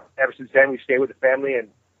 And ever since then, we stayed with the family in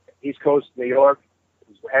East Coast, New York.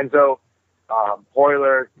 It was Enzo,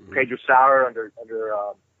 Hoyler, Pedro Sauer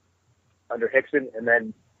under Hickson, and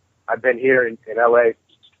then I've been here in LA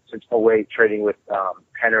since 08 training with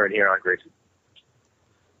Henner and here on Gracie.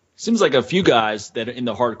 Seems like a few guys that are in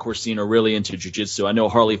the hardcore scene are really into jiu-jitsu. I know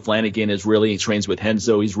Harley Flanagan he trains with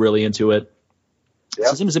Henzo. He's really into it. Yep.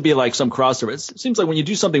 So it seems to be like some crossover. It seems like when you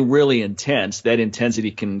do something really intense, that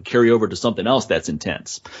intensity can carry over to something else that's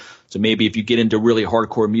intense. So maybe if you get into really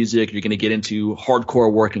hardcore music, you're going to get into hardcore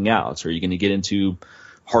working outs, or you're going to get into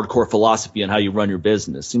hardcore philosophy on how you run your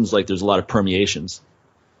business. Seems like there's a lot of permeations.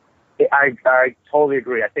 I totally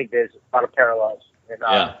agree. I think there's a lot of parallels. And,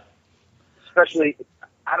 especially,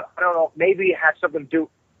 I don't know, maybe it has something to do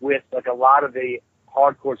with like a lot of the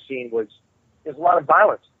hardcore scene there's a lot of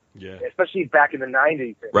violence. Yeah. Especially back in the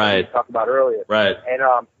 90s. Right. We talked about earlier. Right.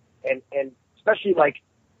 And especially like,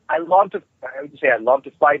 I would say I love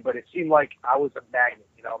to fight, but it seemed like I was a magnet,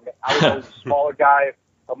 I was always the smaller guy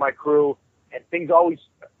of my crew, and things always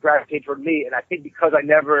gravitate toward me. And I think because I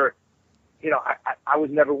never, I was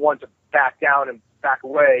never one to back down and back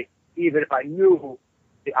away, even if I knew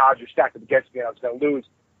the odds were stacked up against me and I was going to lose,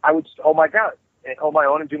 I would just hold my ground and hold my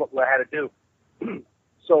own and do what I had to do.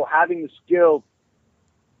 So having the skill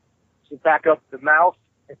to back up the mouth,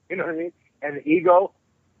 you know what I mean, and the ego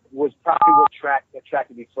was probably what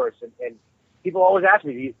attracted me first. And people always ask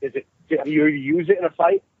me, have you used it in a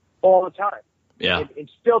fight? All the time. Yeah. And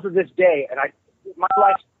still to this day, and my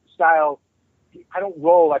lifestyle, I don't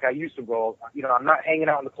roll like I used to roll. I'm not hanging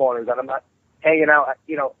out in the corners, and I'm not hanging out.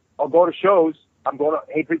 I'll go to shows. I'm going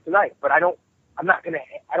to Hatebreed tonight, but I don't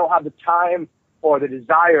have the time or the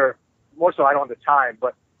desire. More so, I don't have the time,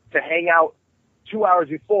 but to hang out 2 hours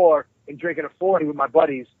before and drinking a 40 with my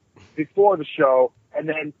buddies before the show, and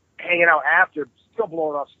then hanging out after, still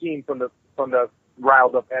blowing off steam from the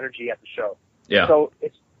riled up energy at the show. Yeah. So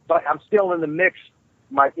but I'm still in the mix.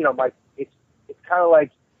 It's kind of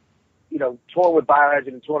like, touring with Biohazard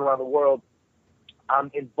and touring around the world.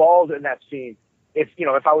 I'm involved in that scene. If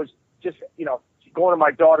I was just, going to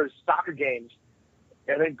my daughter's soccer games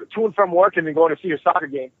and then to and from work and then going to see her soccer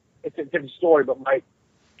game, it's a different story, but my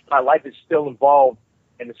life is still involved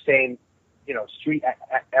in the same, street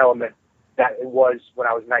element that it was when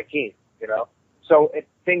I was 19, So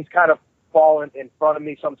things kind of fall in front of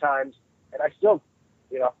me sometimes, and I still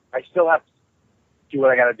have to do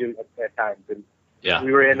what I got to do at times. And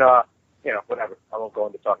we were in, whatever. I won't go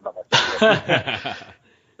into talking about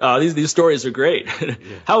myself. These stories are great.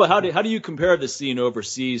 How do you compare the scene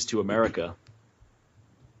overseas to America?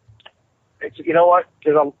 It's, what?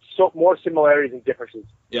 There's more similarities and differences.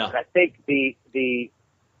 Yeah. And I think the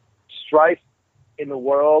strife in the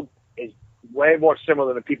world is way more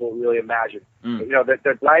similar than people really imagine.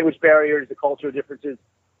 The language barriers, the cultural differences,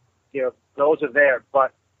 those are there,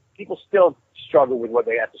 but people still struggle with what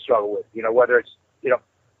they have to struggle with. Whether it's,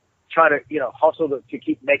 trying to, hustle to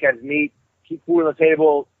keep make ends meet, keep food on the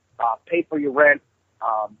table, pay for your rent,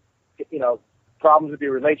 problems with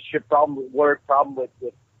your relationship, problem with work, problem with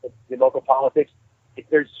the local politics.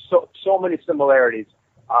 There's so many similarities.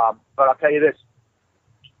 But I'll tell you this,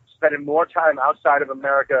 spending more time outside of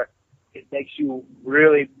America, it makes you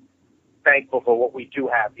really thankful for what we do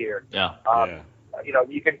have here. Yeah. You know,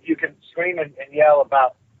 you can scream and yell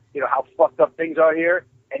about, you know, how fucked up things are here.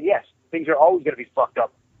 And yes, things are always going to be fucked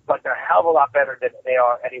up, but they're a hell of a lot better than they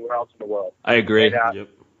are anywhere else in the world. I agree. And, Yep.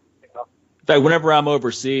 You know, In fact, whenever I'm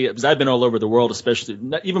overseas, because I've been all over the world, especially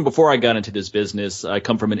even before I got into this business, I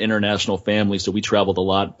come from an international family, so we traveled a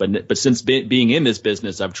lot. But since being in this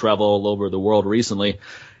business, I've traveled all over the world recently.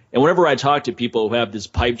 And whenever I talk to people who have this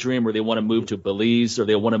pipe dream where they want to move to Belize or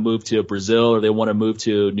they want to move to Brazil or they want to move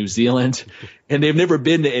to New Zealand, and they've never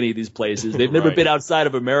been to any of these places, they've never been outside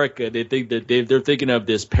of America, they think that they're thinking of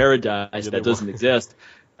this paradise that doesn't exist.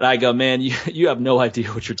 And I go, man, you have no idea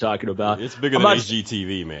what you're talking about. It's bigger than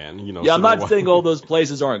HGTV, man. You know. Yeah, I'm not saying all those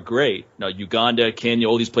places aren't great. No, Uganda, Kenya,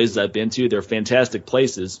 all these places I've been to, they're fantastic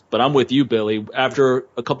places. But I'm with you, Billy. After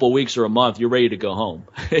a couple of weeks or a month, you're ready to go home.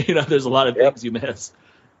 You know, there's a lot of things you miss.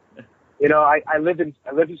 You know, I lived in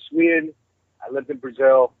Sweden, I lived in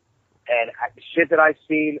Brazil, and the shit that I've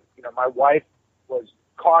seen. You know, my wife was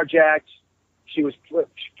carjacked. She was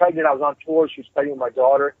pregnant. I was on tour. She was pregnant with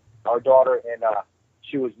our daughter, and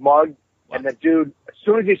she was mugged. What? And the dude, as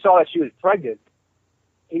soon as he saw that she was pregnant,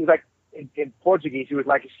 he was like, in Portuguese, he was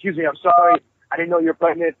like, "Excuse me, I'm sorry, I didn't know you were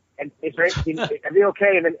pregnant." And is everything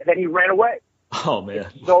okay? And then he ran away. Oh man,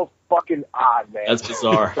 it's so fucking odd, man. That's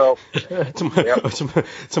bizarre. So,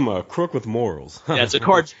 some crook with morals. Yeah, it's a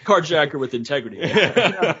carjacker with integrity.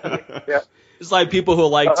 Yeah. It's like people who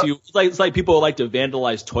like to it's like people who like to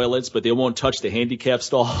vandalize toilets, but they won't touch the handicap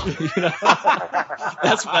stall. You know?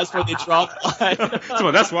 That's where they draw the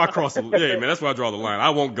line. That's where I cross the line. Yeah, man, that's where I draw the line.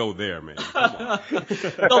 I won't go there, man.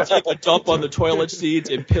 They'll take a dump on the toilet seats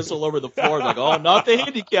and piss all over the floor. Like, oh, not the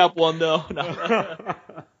handicap one though. No.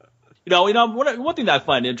 You know, one thing that I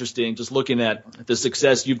find interesting, just looking at the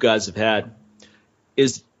success you guys have had,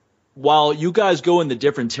 is while you guys go in the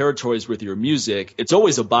different territories with your music, it's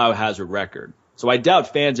always a Biohazard record. So I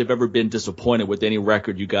doubt fans have ever been disappointed with any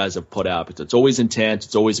record you guys have put out, because it's always intense,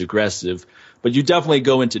 it's always aggressive, but you definitely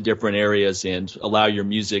go into different areas and allow your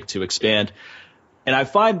music to expand. And I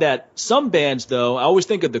find that some bands, though, I always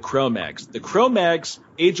think of the Cro-Mags. The Cro-Mags,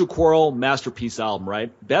 Age of Quarrel, masterpiece album,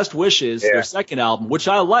 right? Best Wishes, their second album, which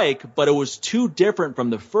I like, but it was too different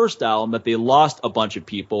from the first album that they lost a bunch of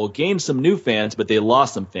people, gained some new fans, but they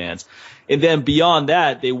lost some fans. And then beyond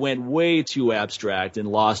that, they went way too abstract and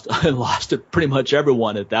lost pretty much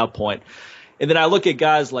everyone at that point. And then I look at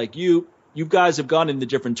guys like you. You guys have gone into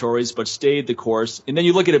different territories, but stayed the course. And then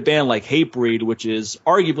you look at a band like Hatebreed, which is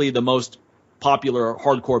arguably the most popular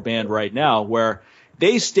hardcore band right now, where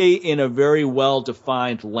they stay in a very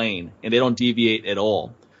well-defined lane and they don't deviate at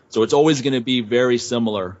all. So it's always going to be very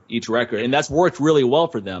similar, each record, and that's worked really well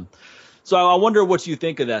for them. So I wonder what you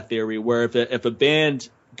think of that theory, where if a band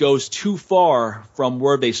goes too far from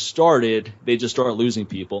where they started, they just start losing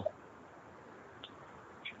people.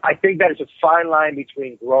 I think that it's a fine line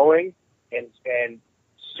between growing and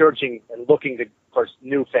searching and looking for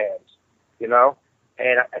new fans, you know?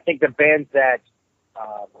 And I think the bands that,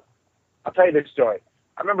 I'll tell you this story.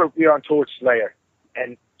 I remember we were on tour with Slayer,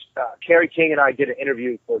 and Kerry King and I did an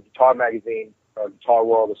interview for Guitar Magazine or Guitar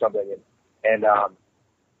World or something, and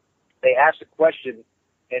they asked a question,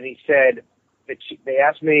 and he said that they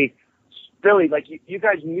asked me, Billy, like you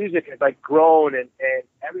guys' music has like grown, and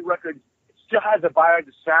every record still has a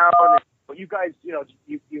Biohazard sound, but you guys, you know,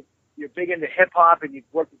 you're big into hip hop, and you've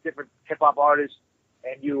worked with different hip hop artists,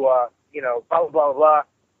 and you know, blah, blah, blah, blah.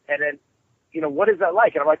 And then, you know, what is that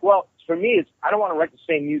like? And I'm like, well, for me, I don't want to write the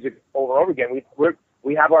same music over and over again.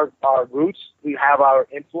 We have our roots, we have our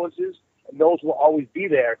influences, and those will always be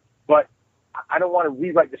there. But I don't want to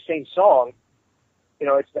rewrite the same song. You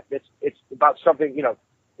know, it's about something, you know,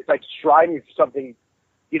 it's like striving for something,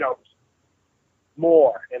 you know,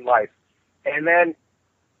 more in life. And then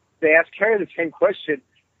they asked Kerry the same question,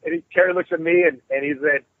 and Kerry looks at me and he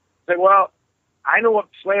said, well, I know what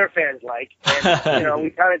Slayer fans like, and, you know,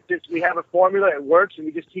 we have a formula, it works, and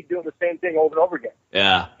we just keep doing the same thing over and over again.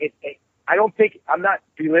 Yeah. I'm not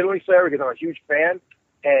belittling Slayer because I'm a huge fan,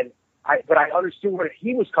 but I understood where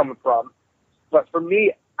he was coming from. But for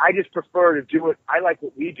me, I just prefer to do it. I like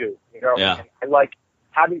what we do, you know. Yeah. I like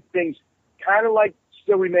having things kind of like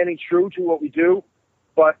still remaining true to what we do,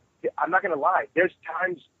 but I'm not going to lie. There's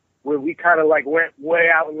times where we kind of like went way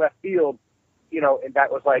out in left field, you know, and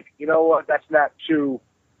that was like, you know what, that's too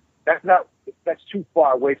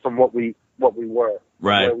far away from what we were,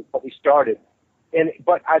 right? What we started.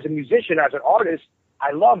 But as a musician, as an artist,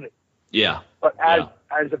 I love it. Yeah. But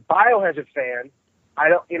as a Biohazard fan, I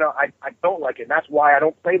don't like it. And that's why I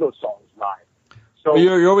don't play those songs live. So well,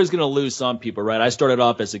 you're always going to lose some people, right? I started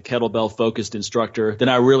off as a kettlebell-focused instructor. Then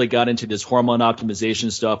I really got into this hormone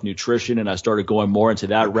optimization stuff, nutrition, and I started going more into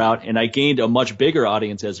that route. And I gained a much bigger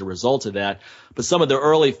audience as a result of that. But some of the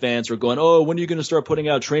early fans were going, oh, when are you going to start putting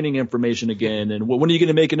out training information again? And when are you going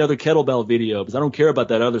to make another kettlebell video? Because I don't care about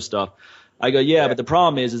that other stuff. I go, yeah, but the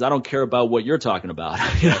problem is I don't care about what you're talking about.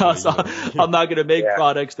 So I'm not going to make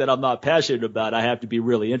products that I'm not passionate about. I have to be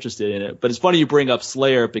really interested in it. But it's funny you bring up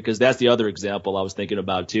Slayer, because that's the other example I was thinking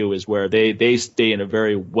about too, is where they stay in a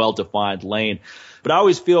very well-defined lane. But I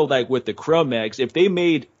always feel like with the Cro-Mags, if they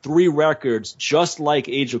made 3 records just like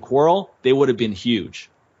Age of Quarrel, they would have been huge.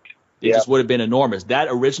 They just would have been enormous. That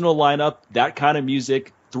original lineup, that kind of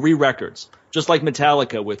music, 3 records. Just like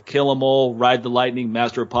Metallica with Kill 'Em All, Ride the Lightning,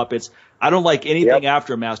 Master of Puppets. I don't like anything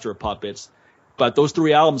after Master of Puppets, but those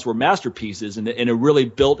 3 albums were masterpieces, and it really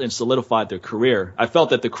built and solidified their career. I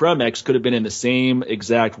felt that the Cro-Mags could have been in the same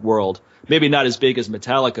exact world. Maybe not as big as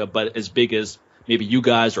Metallica, but as big as maybe you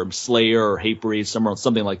guys or Slayer or Hatebreed,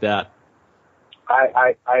 something like that.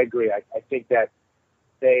 I agree. I think that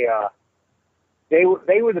they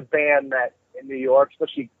were the band that in New York,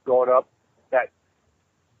 especially growing up, that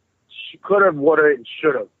she could have, would have, and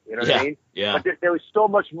should have. You know what I mean? Yeah. But there was so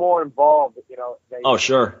much more involved. You know.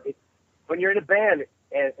 Sure. When you're in a band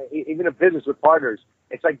and even a business with partners,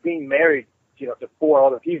 it's like being married, to 4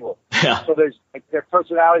 other people. Yeah. So there's their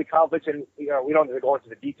personality conflicts, and we don't need to go into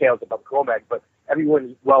the details about the Cro-Mag, but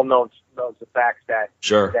everyone knows the facts that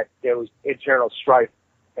that there was internal strife,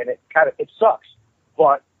 and it sucks,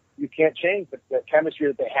 but you can't change the chemistry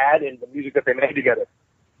that they had and the music that they made together.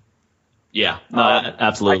 Yeah, no,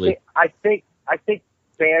 absolutely. I think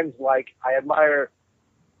bands like, I admire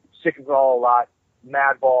Sick and All a lot,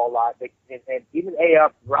 Madball a lot, and even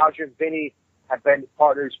AF, Roger and Vinny have been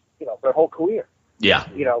partners, their whole career. Yeah.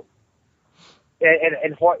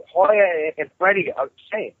 And Hoya and Freddie are the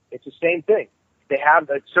same. It's the same thing. They have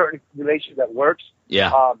a certain relation that works.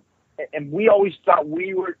 Yeah. And we always thought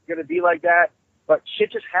we were going to be like that, but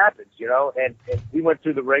shit just happens, and we went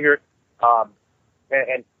through the ringer,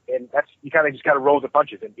 and that's, you kind of just got to roll the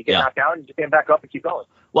punches, and you get knocked down and you just stand back up and keep going.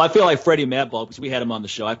 Well, I feel like Freddie Madball, because we had him on the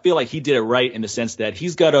show, I feel like he did it right in the sense that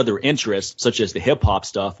he's got other interests, such as the hip hop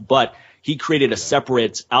stuff, but he created a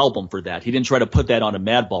separate album for that. He didn't try to put that on a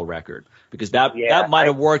Madball record, because that might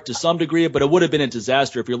have worked to some degree, but it would have been a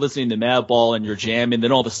disaster if you're listening to Madball and you're jamming,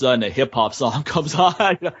 then all of a sudden a hip hop song comes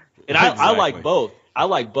on. And I like both. I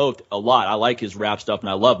like both a lot. I like his rap stuff, and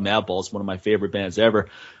I love Madball. It's one of my favorite bands ever.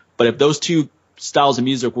 But if those two styles of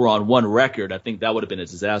music were on one record, I think that would have been a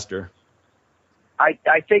disaster. I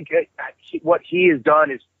think what he has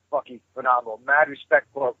done is fucking phenomenal. Mad respect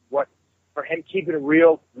for him keeping it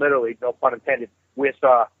real, literally, no pun intended, with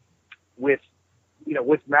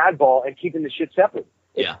Madball and keeping the shit separate.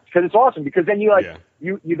 Yeah. Because it's awesome. Because then you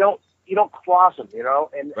don't cross them,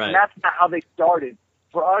 and that's not how they started.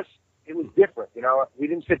 For us, it was different. We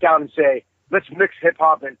didn't sit down and say, let's mix hip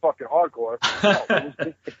hop and fucking hardcore.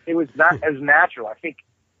 No, it was not as natural. I think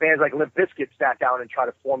bands like Limp Bizkit sat down and tried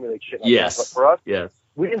to formulate shit like that. But for us,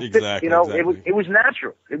 we didn't exactly. It was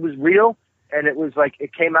natural. It was real, and it was like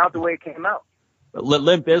it came out the way it came out.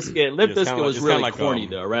 Limp Bizkit was really corny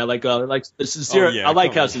though, right? Like the Sincere. I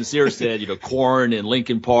like how Sincere said, Korn and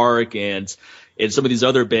Linkin Park and some of these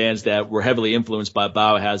other bands that were heavily influenced by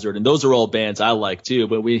Biohazard, and those are all bands I like too.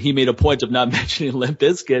 But he made a point of not mentioning Limp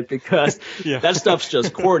Bizkit because that stuff's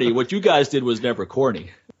just corny. What you guys did was never corny.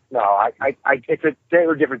 No, they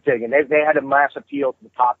were a different thing, and they had a mass appeal to the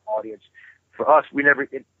pop audience. For us,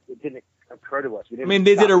 it didn't occur to us. They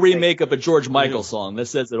did a remake of a George Michael song. That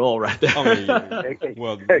says it all right there.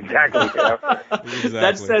 Exactly.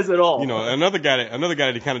 That says it all. Another guy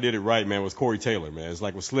that kind of did it right, man, was Corey Taylor, man. It's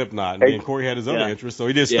like with Slipknot, and then Corey had his other interests, so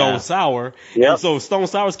he did Stone Sour. And so Stone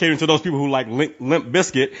Sour's catering to those people who like Limp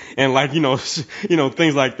Bizkit and like,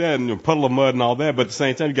 things like that, and Puddle of Mud and all that. But at the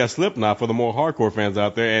same time, you got Slipknot for the more hardcore fans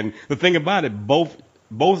out there. And the thing about it, both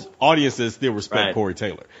audiences still respect Corey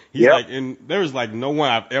Taylor. He's and there's no one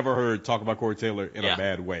I've ever heard talk about Corey Taylor in a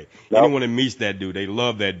bad way. Nope. Anyone that meets that dude, they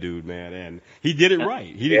love that dude, man. And he did it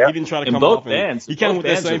right. He didn't try to come off. He kind of went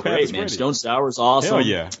that same path as Freddie. Stone Sour's awesome. Hell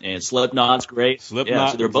yeah. And Slipknot's great. So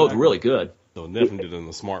they're both really good. So definitely did it in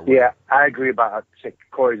a smart way. Yeah, I agree about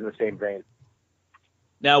Corey's in the same vein.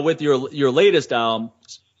 Now with your latest album,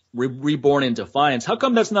 Reborn in Defiance, how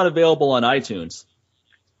come that's not available on iTunes?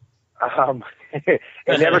 It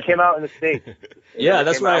never came out in the States.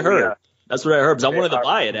 That's what I heard. That's what I heard. Because I wanted to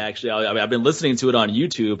buy it, actually. I've been listening to it on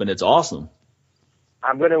YouTube, and it's awesome.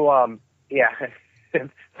 I'm going to,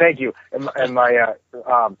 thank you.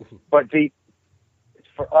 But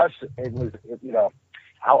for us, it was,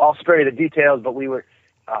 I'll spare you the details, but we were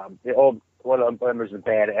one of the members of the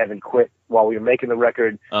band, Evan, quit while we were making the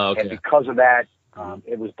record, and because of that,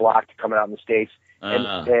 it was blocked coming out in the States.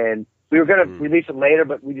 And we were going to release it later,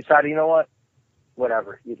 but we decided, you know what,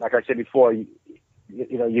 whatever. Like I said before,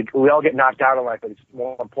 we all get knocked down in life, but it's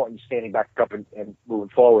more important standing back up and moving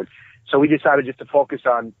forward. So we decided just to focus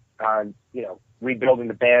on rebuilding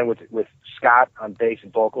the band with Scott on bass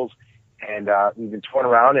and vocals. And we've been touring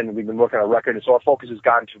around and we've been working on a record. And so our focus has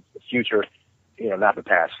gone to the future, not the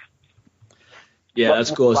past. Yeah, but,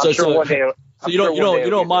 that's cool. So you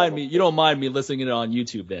don't mind me listening to it on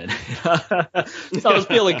YouTube then. So I was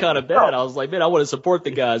feeling kind of bad. I was like, man, I want to support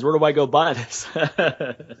the guys. Where do I go buy this?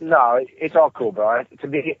 No, it's all cool, bro. To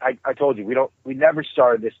me, I told you, we never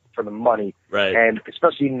started this for the money. Right. And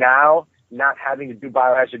especially now, not having to do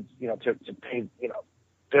Biohazard, to pay,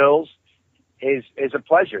 bills is a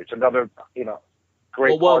pleasure. It's another,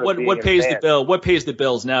 great part of being what pays a the bill? What pays the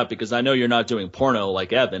bills now? Because I know you're not doing porno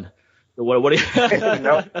like Evan. What do you?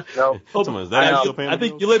 No. I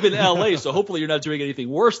think you live in LA, so hopefully you're not doing anything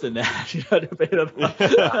worse than that. I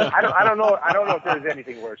don't know if there's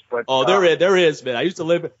anything worse, but there is, man. I used to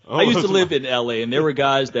live in LA, and there were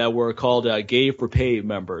guys that were called gay for pay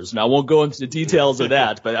members. Now I won't go into the details of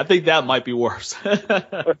that, but I think that might be worse. You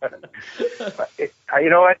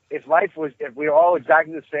know what? If we were all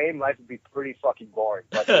exactly the same, life would be pretty fucking boring.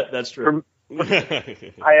 But that's true.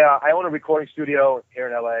 I own a recording studio here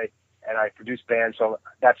in LA. And I produce bands, so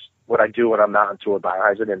that's what I do when I'm not on tour with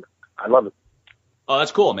Biohazard, and I love it. Oh,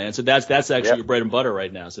 that's cool, man. So that's actually your bread and butter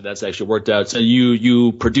right now. So that's actually worked out. So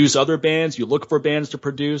you produce other bands, you look for bands to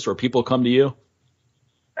produce, or people come to you?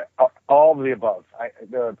 All of the above. I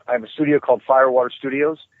have a studio called Firewater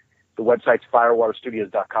Studios. The website's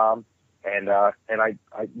firewaterstudios.com, and I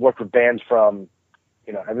work with bands from,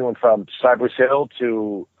 everyone from Cypress Hill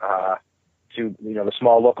to the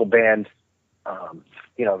small local band.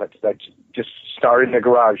 That just started in the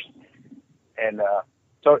garage, and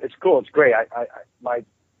so it's cool. It's great. The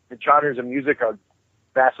genres of music are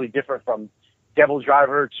vastly different, from Devil's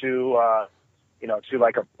Driver to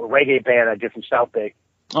like a reggae band I did from South Bay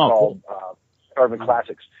called Urban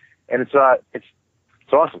Classics, and it's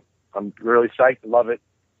awesome. I'm really psyched, love it,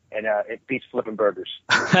 and it beats flipping burgers.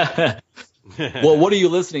 Well, what are you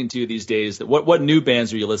listening to these days? What new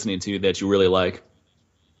bands are you listening to that you really like?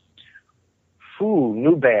 Ooh,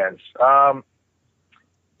 new bands.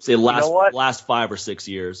 Say last 5 or 6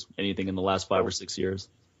 years. Anything in the last 5 or 6 years?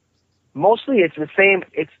 Mostly it's the same.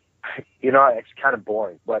 It's kind of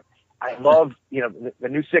boring, but I love, the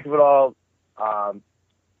new Sick of It All, the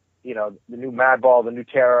new Madball, the new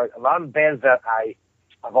Terror. A lot of bands that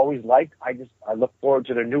I've always liked. I look forward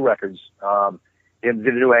to their new records. The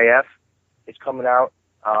new AF is coming out.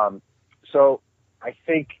 So I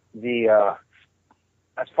think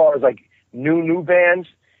as far as like new bands,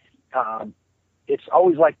 it's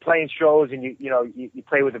always like playing shows, and you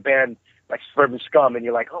play with a band like Suburban Scum, and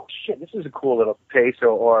you're like, oh shit, this is a cool little taste,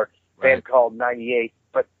 or a band called 98.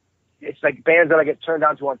 But it's like bands that I get turned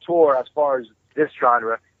on to on tour as far as this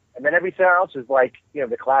genre, and then everything else is like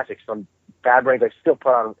the classics from Bad Brains. I still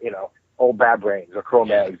put on old Bad Brains or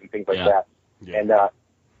Cro-Mags and things like that, and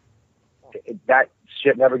that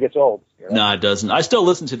shit never gets old. No, it doesn't. I still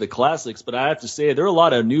listen to the classics, but I have to say there are a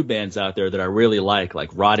lot of new bands out there that I really like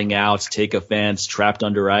Rotting Out, Take Offense, Trapped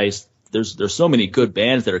Under Ice. There's so many good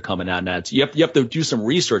bands that are coming out now. You have to do some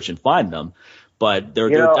research and find them, but there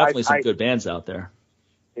are definitely some good bands out there.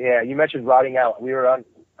 Yeah, you mentioned Rotting Out. We were on.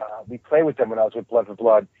 We played with them when I was with Blood for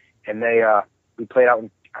Blood, and we played out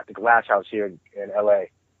at the Glass House here in LA,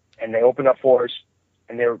 and they opened up for us.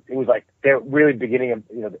 And they're really beginning of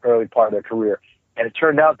the early part of their career, and it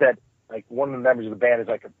turned out that like one of the members of the band is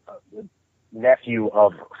like a nephew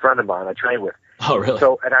of a friend of mine I trained with. Oh, really?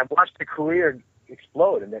 So, and I watched the career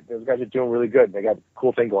explode, and those guys are doing really good. They got a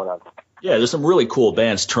cool thing going on. Yeah, there's some really cool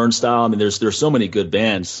bands. Turnstile. I mean, there's so many good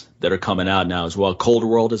bands that are coming out now as well. Cold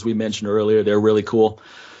World, as we mentioned earlier, they're really cool.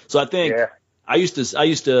 So I think. Yeah. I used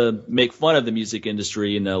to make fun of the music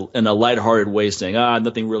industry in a lighthearted way, saying,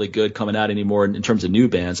 nothing really good coming out anymore in terms of new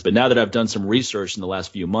bands. But now that I've done some research in the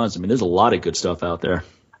last few months, I mean, there's a lot of good stuff out there.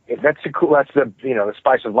 That's the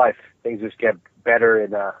spice of life. Things just get better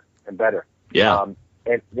and better. Yeah.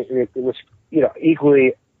 And it was,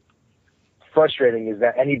 equally frustrating is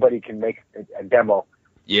that anybody can make a demo.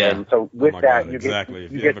 Yeah. And so with you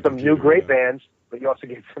get some new great bands but you also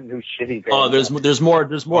get some new shitty bands. Oh, there's more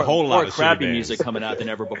a whole lot of crappy shitty music coming out than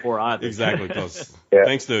ever before either. Exactly, because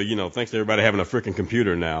thanks to everybody having a freaking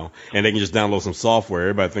computer now, and they can just download some software.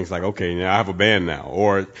 Everybody thinks like, okay, now I have a band now,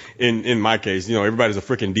 or in my case, everybody's a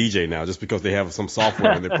freaking DJ now just because they have some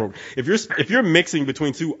software in their program. If you're mixing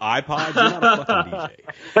between two iPods, you're not a fucking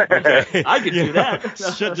DJ. Okay? I could do that.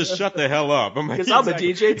 Just shut the hell up. Because I'm a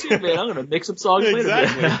DJ too, man. I'm gonna mix some songs later.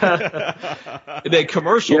 And then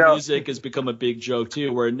commercial music has become a big joke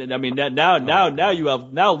too. Where I mean, now you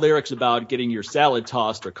have lyrics about getting your salad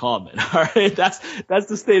tossed or common. All right, that's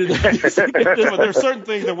the state of the music. But there's certain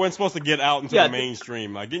things that weren't supposed to get out into the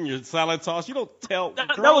mainstream, like getting your salad tossed. You don't tell.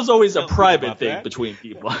 That was always a private thing between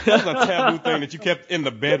people. That was a taboo thing that you kept in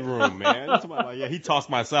the bedroom, man. Somebody like, he tossed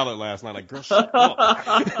my salad last night. Like, girl, shut up.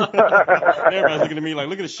 Everybody's looking at me like,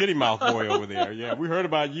 look at the shitty mouth boy over there. Yeah, we heard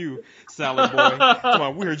about you, salad boy. Come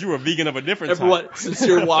on, we heard you were a vegan of a different type.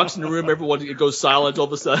 Sincere walks in the room, everyone goes silent all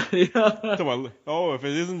of a sudden. Come on, oh, if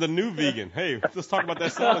it isn't the new vegan, hey, let's talk about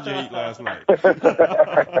that salad you ate last night.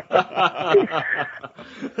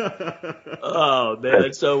 Oh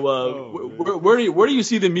man, so where do you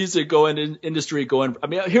see the music industry going? I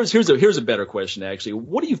mean, here's a better question actually.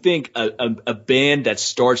 What do you think a band that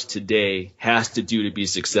starts today has to do to be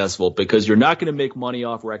successful? Because you're not going to make money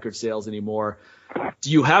off record sales anymore.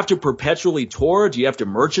 Do you have to perpetually tour? Do you have to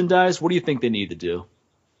merchandise? What do you think they need to do?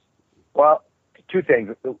 Well, two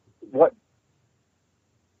things. What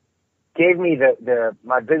gave me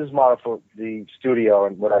my business model for the studio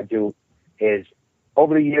and what I do is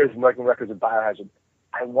over the years working records with Biohazard,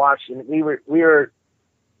 I watched, and we were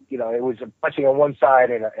it was a blessing on one side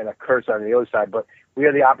and a curse on the other side, but we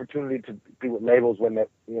had the opportunity to be with labels when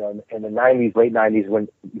in the 90s, late 90s, when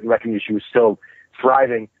the record industry was still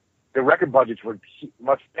thriving. The record budgets were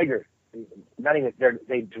much bigger. Not even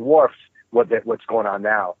they dwarfed what's going on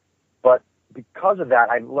now. But because of that,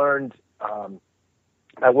 I learned.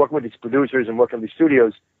 I worked with these producers and working with these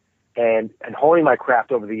studios, and honing my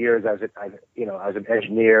craft over the years as an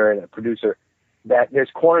engineer and a producer. That there's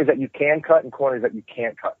corners that you can cut and corners that you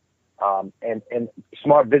can't cut. And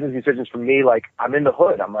smart business decisions for me, like I'm in the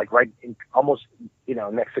hood. I'm like right in, almost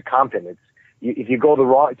next to Compton. If you go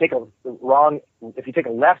if you take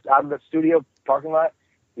a left out of the studio parking lot,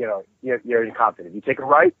 you're in Compton. If you take a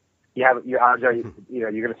right, your odds are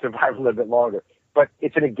you're going to survive a little bit longer. But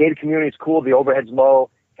it's in a gated community. It's cool. The overhead's low,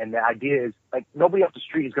 and the idea is like nobody off the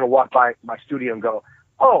street is going to walk by my studio and go,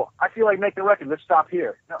 "Oh, I feel like making a record. Let's stop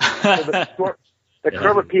here." No. So the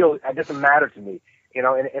curb appeal doesn't matter to me,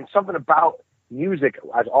 and something about music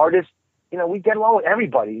as artists, we get along with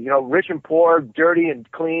everybody, rich and poor, dirty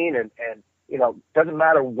and clean, and doesn't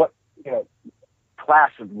matter what,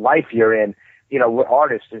 class of life you're in, we're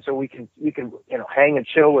artists. And so we can, hang and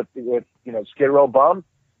chill with Skid Row bum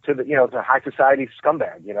to the high society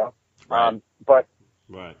scumbag, Right. But,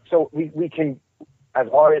 right. So we can, as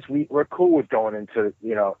artists, we're cool with going into,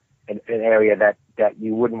 an area that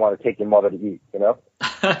you wouldn't want to take your mother to eat,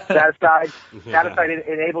 Satisfied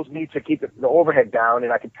enables me to keep the overhead down,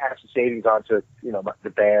 and I can pass the savings on to, the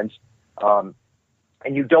bands. And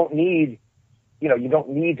you don't need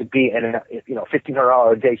to be in a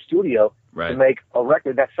 $1,500 a day studio to make a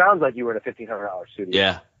record that sounds like you were in a $1,500 studio.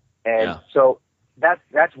 Yeah. And so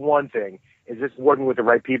that's one thing, is just working with the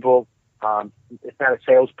right people. It's not a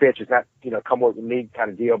sales pitch. It's not, come work with me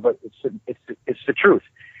kind of deal, but it's the truth.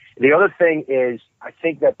 The other thing is, I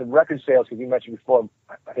think that the record sales, because you mentioned before,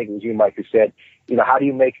 I think it was you, Mike, who said, how do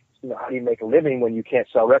you make a living when you can't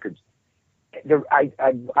sell records? I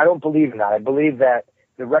don't believe in that. I believe that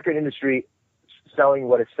the record industry selling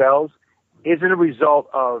what it sells isn't a result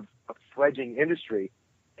of a fledgling industry.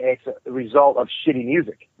 It's a result of shitty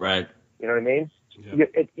music. Right. You know what I mean? Yeah.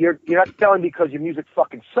 You're not selling because your music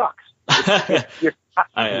fucking sucks.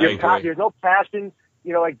 There's no passion.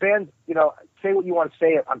 Like bands, say what you want to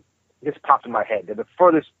say. This pops in my head. They're the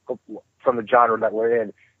furthest from the genre that we're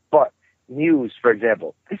in. But Muse, for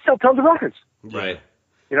example, they sell tons of records. Right.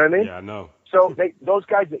 You know what I mean? Yeah, I know. So those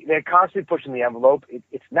guys, they're constantly pushing the envelope.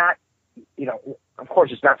 It's not, of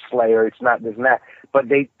course it's not Slayer. It's not this and that. But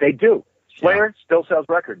they do. Slayer still sells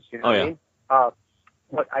records. You know what I mean?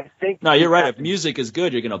 But I think... No, you're right. If music is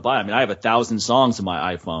good, you're going to buy it. I mean, I have 1,000 songs on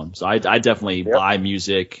my iPhone. So I definitely buy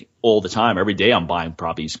music all the time. Every day I'm buying,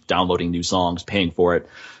 probably downloading new songs, paying for it.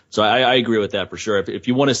 So I agree with that for sure. If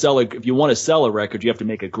you want to sell a record, you have to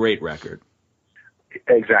make a great record.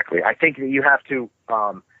 Exactly. I think that you have to,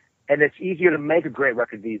 and it's easier to make a great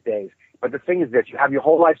record these days. But the thing is this, you have your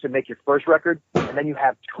whole life to make your first record, and then you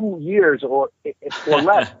have 2 years or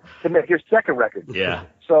less to make your second record. Yeah.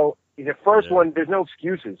 So the first one, there's no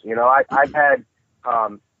excuses. I've had,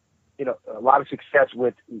 a lot of success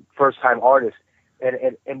with first-time artists.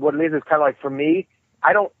 And what it is kind of like, for me,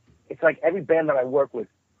 it's like every band that I work with,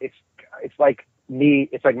 it's like me,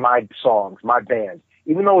 it's like my songs, my band.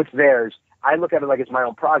 Even though it's theirs, I look at it like it's my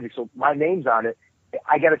own project. So my name's on it.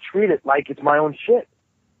 I got to treat it like it's my own shit.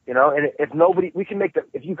 And if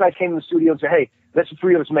if you guys came to the studio and said, hey, let's the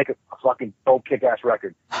three of us make a fucking dope kick-ass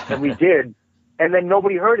record. And we did. And then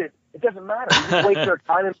nobody heard it. It doesn't matter. You just waste their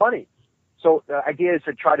time and money. So the idea is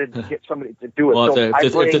to try to get somebody to do it. Well, so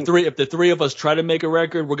if the three of us try to make a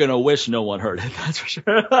record, we're gonna wish no one heard it. That's for sure.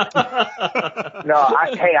 No,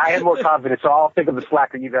 I have more confidence, so I'll think of the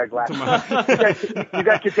slacker you guys last time. You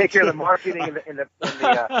guys can take care of the marketing and the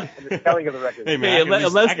selling of the record. Hey man,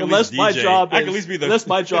 unless my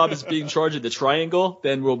job is being charged at the Triangle,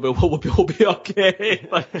 then we'll be okay.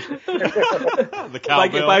 The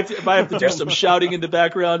cowbell. If I have to do some shouting in the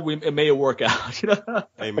background, it may work out.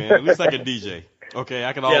 Hey man, at least I can DJ. Okay,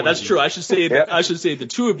 I can. Yeah, that's true. I should say the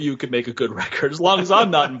two of you could make a good record as long as I'm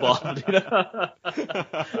not involved. No,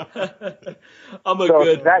 go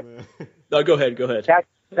ahead.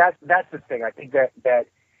 That's the thing. I think that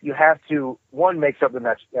you have to make something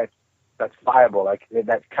that's viable, like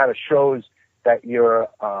that kind of shows that you're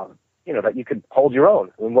that you can hold your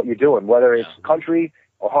own in what you're doing, whether it's country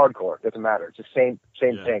or hardcore. It doesn't matter. It's the same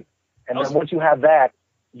thing. And then once you have that,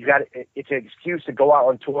 it's an excuse to go out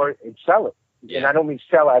on tour and sell it. Yeah. And I don't mean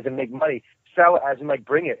sell it as in make money. Sell it as in like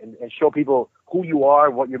bring it and show people who you are,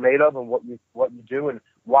 what you're made of, and what you do, and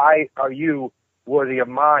why are you worthy of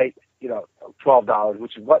my $12,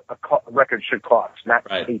 which is what a record should cost, not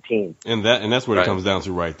 $18. And that's what it comes down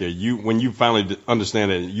to right there. When you finally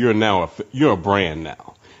understand that you're a brand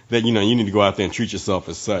now. That you need to go out there and treat yourself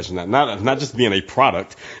as such, not just being a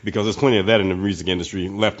product, because there's plenty of that in the music industry,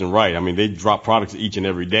 left and right. I mean, they drop products each and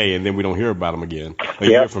every day, and then we don't hear about them again a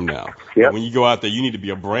year from now. But when you go out there, you need to be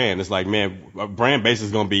a brand. It's like, man, a brand base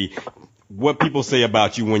is going to be what people say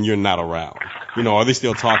about you when you're not around. Are they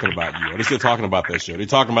still talking about you? Are they still talking about that show? They're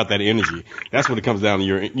talking about that energy. That's what it comes down to.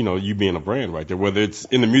 You being a brand right there. Whether it's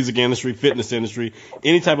in the music industry, fitness industry,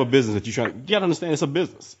 any type of business that you gotta understand it's a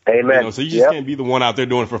business. Amen. So you just can't be the one out there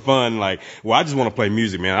doing it for fun. Like, well, I just want to play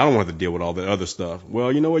music, man. I don't want to deal with all the other stuff.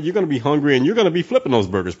 Well, you know what? You're gonna be hungry and you're gonna be flipping those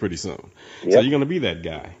burgers pretty soon. Yep. So you're gonna be that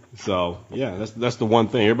guy. So yeah, that's the one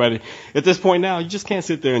thing. Everybody at this point now, you just can't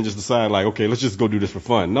sit there and just decide like, okay, let's just go do this for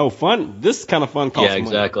fun. No, this kind of fun costs money.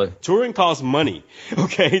 Exactly. Touring costs money.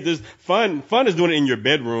 Okay, there's fun is doing it in your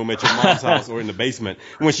bedroom at your mom's house or in the basement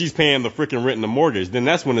when she's paying the freaking rent and the mortgage. Then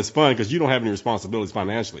that's when it's fun because you don't have any responsibilities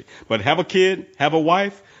financially. But have a kid, have a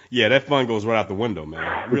wife, yeah, that fun goes right out the window,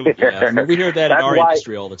 man. Really. Yeah, we hear that in our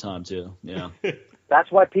industry all the time too. Yeah.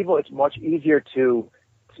 That's why it's much easier to,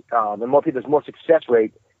 there's more success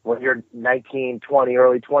rate when you're 19, 20,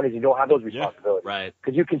 early 20s. You don't have those responsibilities. Right.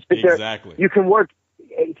 Because you can sit there, you can work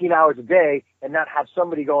 18 hours a day and not have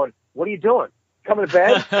somebody going, what are you doing? Coming to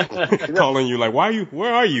bed? Calling you like,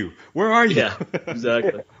 where are you? Yeah,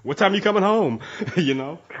 exactly. What time are you coming home?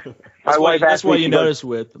 That's why you notice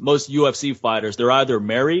with most UFC fighters, they're either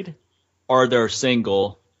married or they're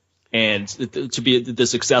single. And to be the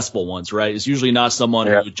successful ones, right? It's usually not someone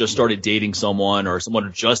who just started dating someone or someone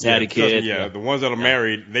who just had a kid. Yeah, the ones that are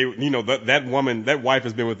married, they, that wife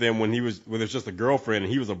has been with them when it's just a girlfriend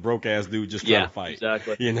and he was a broke ass dude just trying to fight.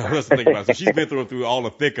 Exactly. That's the thing about it. So she's been through all the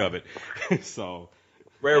thick of it. So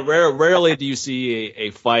rarely do you see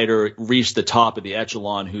a fighter reach the top of the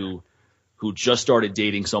echelon who just started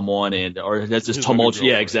dating someone or that's this tumult.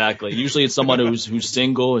 Yeah, exactly. Usually it's someone who's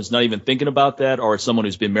single, is not even thinking about that, or it's someone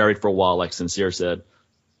who's been married for a while, like Sincere said.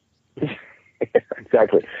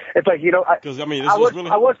 Exactly. It's like,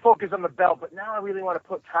 I was focused on the belt, but now I really want to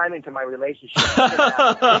put time into my relationship.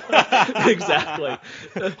 Exactly.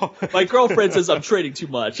 My girlfriend says I'm trading too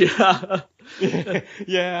much. Yeah,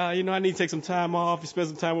 I need to take some time off, spend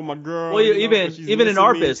some time with my girl. Well, even in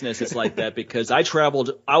our business, it's like that because I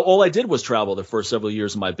traveled. All I did was travel the first several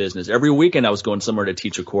years of my business. Every weekend I was going somewhere to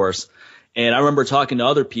teach a course. And I remember talking to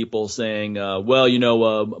other people saying,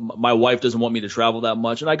 my wife doesn't want me to travel that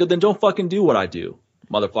much. And I go, then don't fucking do what I do,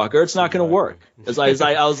 motherfucker. It's not going to work. I was like,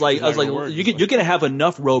 you're going to have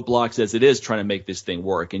enough roadblocks as it is trying to make this thing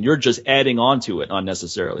work. And you're just adding on to it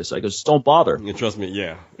unnecessarily. So I go, just don't bother. And trust me.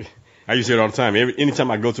 Yeah. I used to hear it all the time.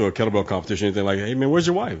 Anytime I go to a kettlebell competition, they're like, hey man, where's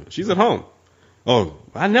your wife? She's at home. Oh,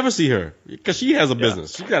 I never see her because she has a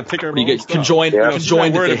business. She's got to take her. You conjoined at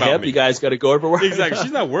the hip. You guys got to go everywhere. Exactly.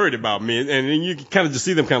 She's not worried about me. And then you kind of just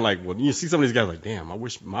see them kind of like, well, you see some of these guys like, damn, I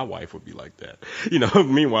wish my wife would be like that.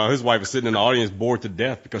 Meanwhile, his wife is sitting in the audience bored to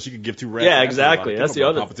death because she could give two rats. Yeah, exactly. That's the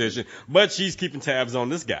other competition. But she's keeping tabs on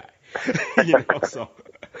this guy. So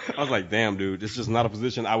I was like, damn, dude, it's just not a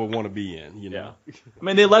position I would want to be in, you know? Yeah. I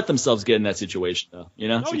mean, they let themselves get in that situation, though, you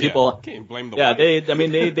know? Oh, So yeah. people, Can't blame the yeah, wife.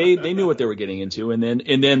 they knew what they were getting into. And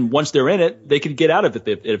then once they're in it, they could get out of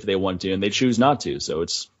it if they want to, and they choose not to. So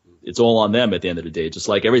it's all on them at the end of the day, just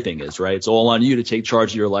like everything is, right? It's all on you to take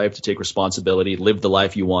charge of your life, to take responsibility, live the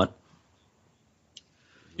life you want.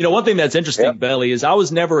 You know, one thing that's interesting, Billy, is I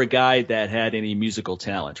was never a guy that had any musical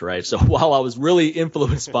talent, right? So while I was really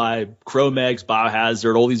influenced by Cro-Mags,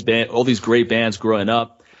 Biohazard, all these great bands growing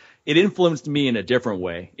up, it influenced me in a different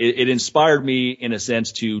way. It inspired me, in a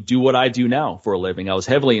sense, to do what I do now for a living. I was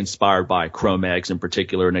heavily inspired by Cro-Mags in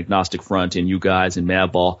particular, and Agnostic Front, and you guys, and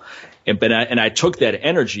Madball. And I took that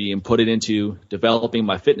energy and put it into developing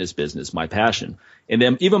my fitness business, my passion. And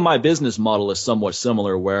then even my business model is somewhat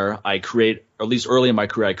similar, where I create, or at least early in my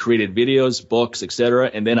career, I created videos, books, etc.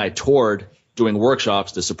 And then I toured doing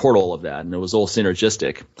workshops to support all of that. And it was all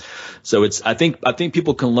synergistic. So I think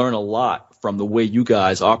people can learn a lot from the way you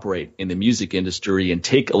guys operate in the music industry and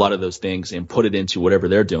take a lot of those things and put it into whatever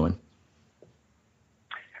they're doing.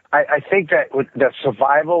 I think that with the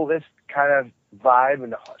survivalist kind of vibe,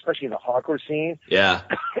 and especially in the hardcore scene, yeah,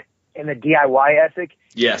 and the DIY ethic,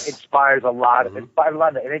 yes, inspires a lot. It inspired a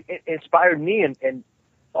lot, and it inspired me, and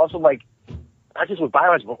also like not just with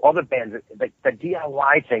Biohazard, but other bands, like the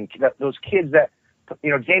DIY thing. Those kids that, you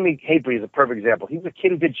know, Jamie Habrey is a perfect example. He was a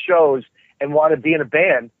kid who did shows and wanted to be in a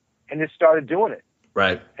band, and just started doing it.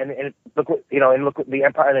 Right. And look what the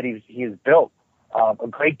empire that he has built. A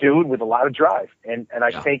great dude with a lot of drive, and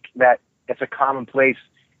I think that it's a commonplace,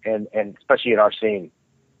 and especially in our scene.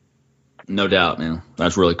 No doubt, man.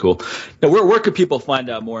 That's really cool. Now, where could people find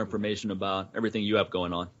out more information about everything you have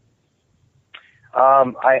going on?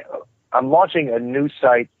 I'm launching a new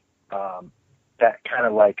site that kind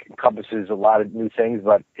of like encompasses a lot of new things,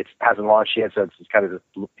 but it hasn't launched yet, so it's kind of just,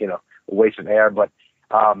 you know, a waste of air. But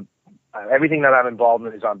everything that I'm involved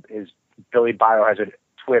in is Billy Bioazard,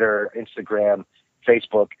 Twitter, Instagram,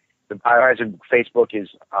 Facebook. The Biohazard Facebook is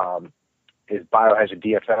Biohazard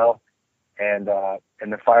DFL, and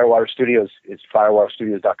the Firewater Studios is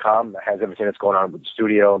firewaterstudios.com. That has everything that's going on with the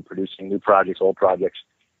studio and producing new projects, old projects,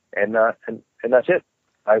 and that's it.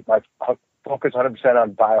 I focus 100%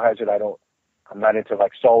 on Biohazard. I'm not into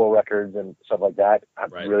like solo records and stuff like that.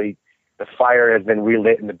 Really, the fire has been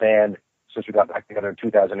relit in the band since we got back together in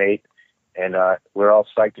 2008, and we're all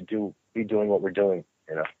psyched to be doing what we're doing,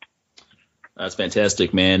 you know. That's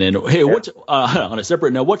fantastic, man. And hey, on a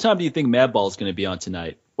separate note, what time do you think Madball is going to be on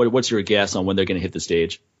tonight? What's your guess on when they're going to hit the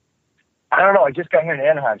stage? I don't know. I just got here in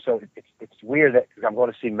Anaheim, so it's weird that I'm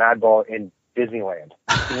going to see Madball in Disneyland.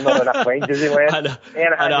 Even though they're not playing Disneyland, I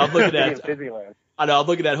know. I'm looking at Disneyland. I know. I'm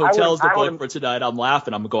looking at hotels to book for tonight. I'm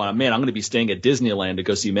laughing. I'm going, man, I'm going to be staying at Disneyland to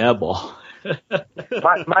go see Madball.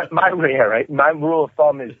 My rule of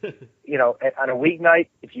thumb is, you know, on a weeknight,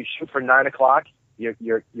 if you shoot for 9 o'clock,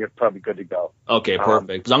 you're probably good to go. Okay, perfect.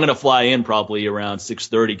 Because I'm going to fly in probably around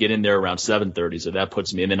 6:30, get in there around 7:30, so that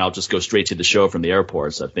puts me, and then I'll just go straight to the show from the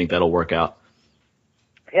airport. So I think that'll work out.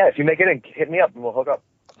 Yeah, if you make it in, hit me up and we'll hook up.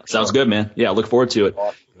 Sounds good, man. Yeah, I look forward to it.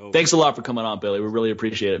 Awesome. Thanks a lot for coming on, Billy. We really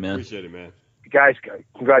appreciate it, man. Appreciate it, man. Guys,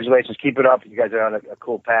 congratulations. Keep it up. You guys are on a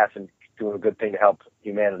cool path and doing a good thing to help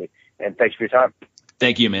humanity. And thanks for your time.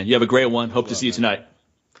 Thank you, man. You have a great one. Hope to see you tonight.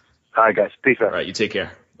 All right, guys. Peace out. All right, you take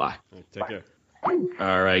care. Bye. Take care.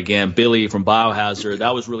 All right, again, Billy from Biohazard.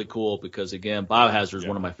 That was really cool because, again, Biohazard is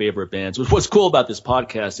one of my favorite bands. What's cool about this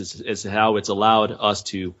podcast is how it's allowed us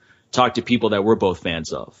to talk to people that we're both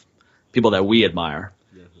fans of, people that we admire,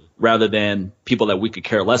 rather than people that we could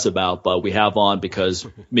care less about, but we have on because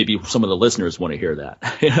maybe some of the listeners want to hear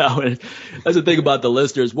that. You know, and that's the thing about the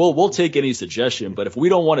listeners. We'll take any suggestion, but if we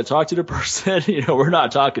don't want to talk to the person, you know, we're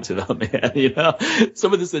not talking to them, man. You know,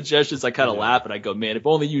 some of the suggestions I kind of laugh and I go, man, if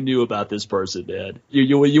only you knew about this person, man,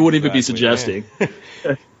 you wouldn't even be suggesting.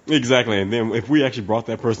 Exactly. And then if we actually brought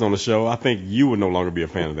that person on the show, I think you would no longer be a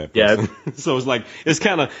fan of that person. Yeah. So it's like, it's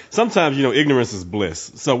kind of, sometimes, you know, ignorance is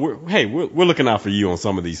bliss. So we're looking out for you on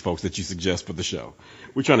some of these folks that you suggest for the show.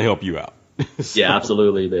 We're trying to help you out. Yeah,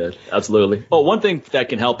 absolutely, man. Absolutely. Oh, one thing that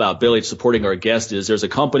can help out Billy supporting our guest is there's a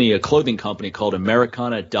clothing company called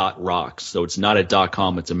Americana.rocks. So it's not a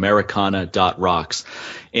 .com, it's Americana.rocks.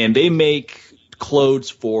 And they make clothes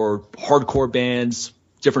for hardcore bands,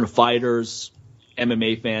 different fighters,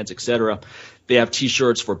 MMA fans, etc. They have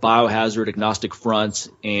T-shirts for Biohazard, Agnostic Front,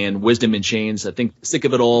 and Wisdom in Chains. I think Sick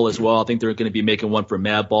of It All as well. I think they're going to be making one for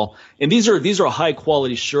Madball. And these are high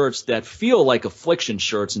quality shirts that feel like affliction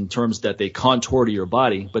shirts in terms that they contour to your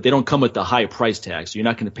body, but they don't come with the high price tag. So you're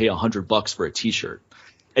not going to pay $100 for a T-shirt.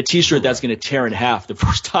 a T-shirt that's going to tear in half the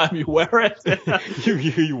first time you wear it.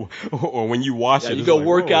 Or when you wash it. You go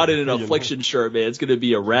work out in an affliction shirt, man. It's going to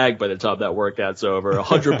be a rag by the time that workout's over.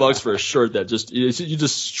 $100 for a shirt that you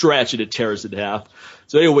just stretch and it tears in half.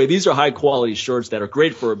 So anyway, these are high quality shirts that are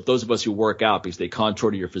great for those of us who work out because they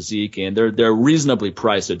contour to your physique, and they're reasonably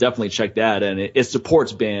priced. So definitely check that. And it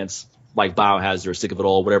supports bands like Biohazard, Sick of It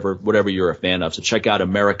All, whatever you're a fan of. So check out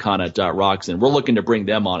Americana.rocks, and we're looking to bring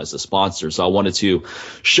them on as a sponsor. So I wanted to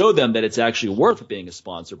show them that it's actually worth being a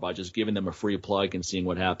sponsor by just giving them a free plug and seeing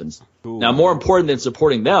what happens. Cool. Now, more important than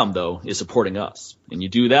supporting them, though, is supporting us. And you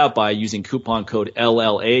do that by using coupon code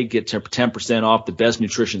LLA, get 10% off the best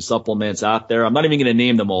nutrition supplements out there. I'm not even going to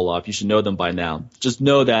name them all off. You should know them by now. Just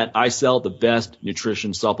know that I sell the best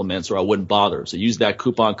nutrition supplements, or I wouldn't bother. So use that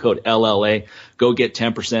coupon code LLA. Go get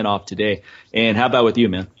 10% off today. And how about with you,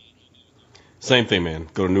 man? Same thing, man.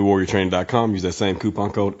 Go to newwarriortraining.com. Use that same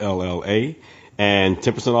coupon code LLA. And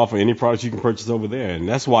 10% off of any products you can purchase over there. And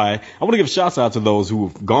that's why I want to give shouts out to those who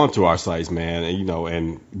have gone to our sites, man, and,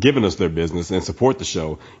 and given us their business and support the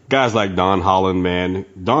show. Guys like Don Holland, man.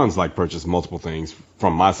 Don's purchased multiple things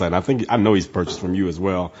from my site. I know he's purchased from you as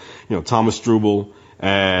well. Thomas Struble,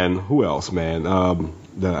 and who else, man?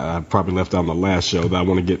 That I probably left out on the last show that I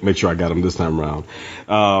want to make sure I got them this time around.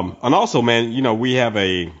 And also, man, we have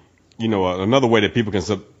another way that people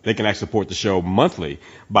they can actually support the show monthly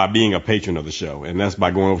by being a patron of the show. And that's by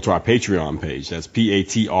going over to our Patreon page. That's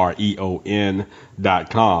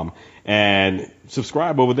patreon.com, and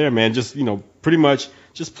subscribe over there, man. Just, pretty much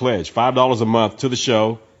just pledge $5 a month to the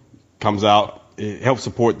show. Comes out. It helps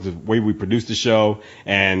support the way we produce the show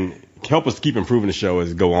and help us keep improving the show as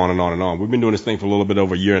it go on and on and on. We've been doing this thing for a little bit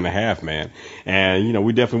over a year and a half, man. And,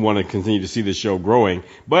 we definitely want to continue to see this show growing.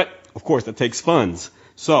 But, of course, that takes funds.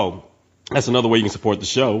 So that's another way you can support the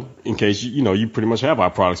show in case, you pretty much have our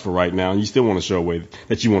products for right now and you still want to show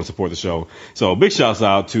that you want to support the show. So big shouts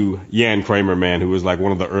out to Jan Kramer, man, who was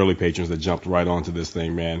one of the early patrons that jumped right onto this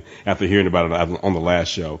thing, man, after hearing about it on the last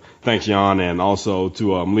show. Thanks, Jan, and also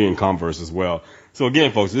to Leon Converse as well. So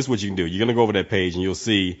again, folks, this is what you can do. You're going to go over that page and you'll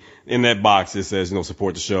see in that box it says,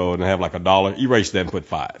 support the show, and have $1. Erase that and put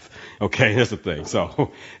 5. Okay, that's the thing.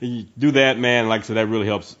 So you do that, man. Like I said, that really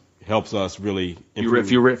helps us really improve.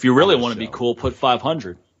 If you really want to be cool, put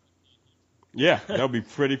 500. Yeah, that would be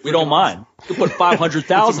pretty. We don't mind. You can put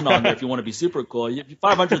 500,000 on there if you want to be super cool.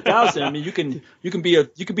 500,000. I mean, you can be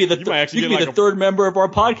the third member of our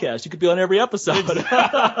podcast. You could be on every episode.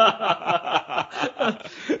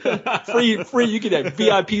 free. You get that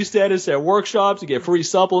VIP status at workshops. You get free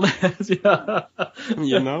supplements.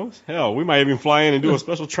 Hell, we might even fly in and do a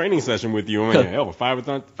special training session with you. Hell, with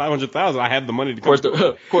 500,000, I have the money to come. Of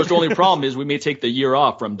course, the only problem is we may take the year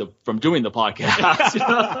off from doing the podcast.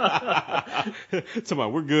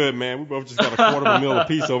 We're good, man. We both just got $250,000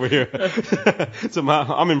 apiece over here.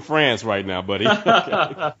 I'm in France right now, buddy.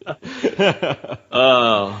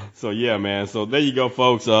 So yeah, man. So there you go,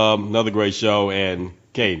 folks. Another great show, and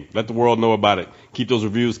let the world know about it. Keep those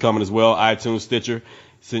reviews coming as well. iTunes, Stitcher,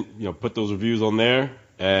 put those reviews on there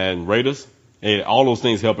and rate us. And all those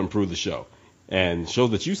things help improve the show and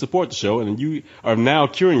shows that you support the show, and you are now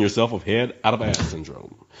curing yourself of head out of ass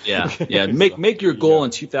syndrome. Yeah. Make your goal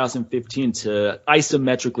in 2015 to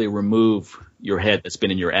isometrically remove your head that's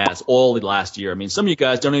been in your ass all the last year. I mean, some of you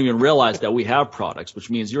guys don't even realize that we have products, which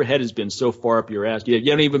means your head has been so far up your ass. You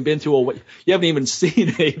haven't even been through you haven't even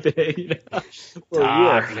seen anything for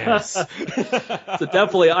a year. So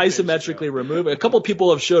definitely isometrically remove it. A couple of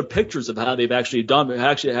people have showed pictures of how they've actually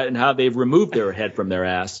and how they've removed their head from their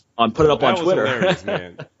ass. Put it up on Twitter. That was hilarious,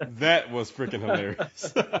 man. That was freaking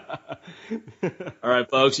hilarious. All right,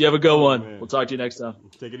 folks. You have a good one. We'll talk to you next time.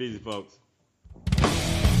 Take it easy, folks.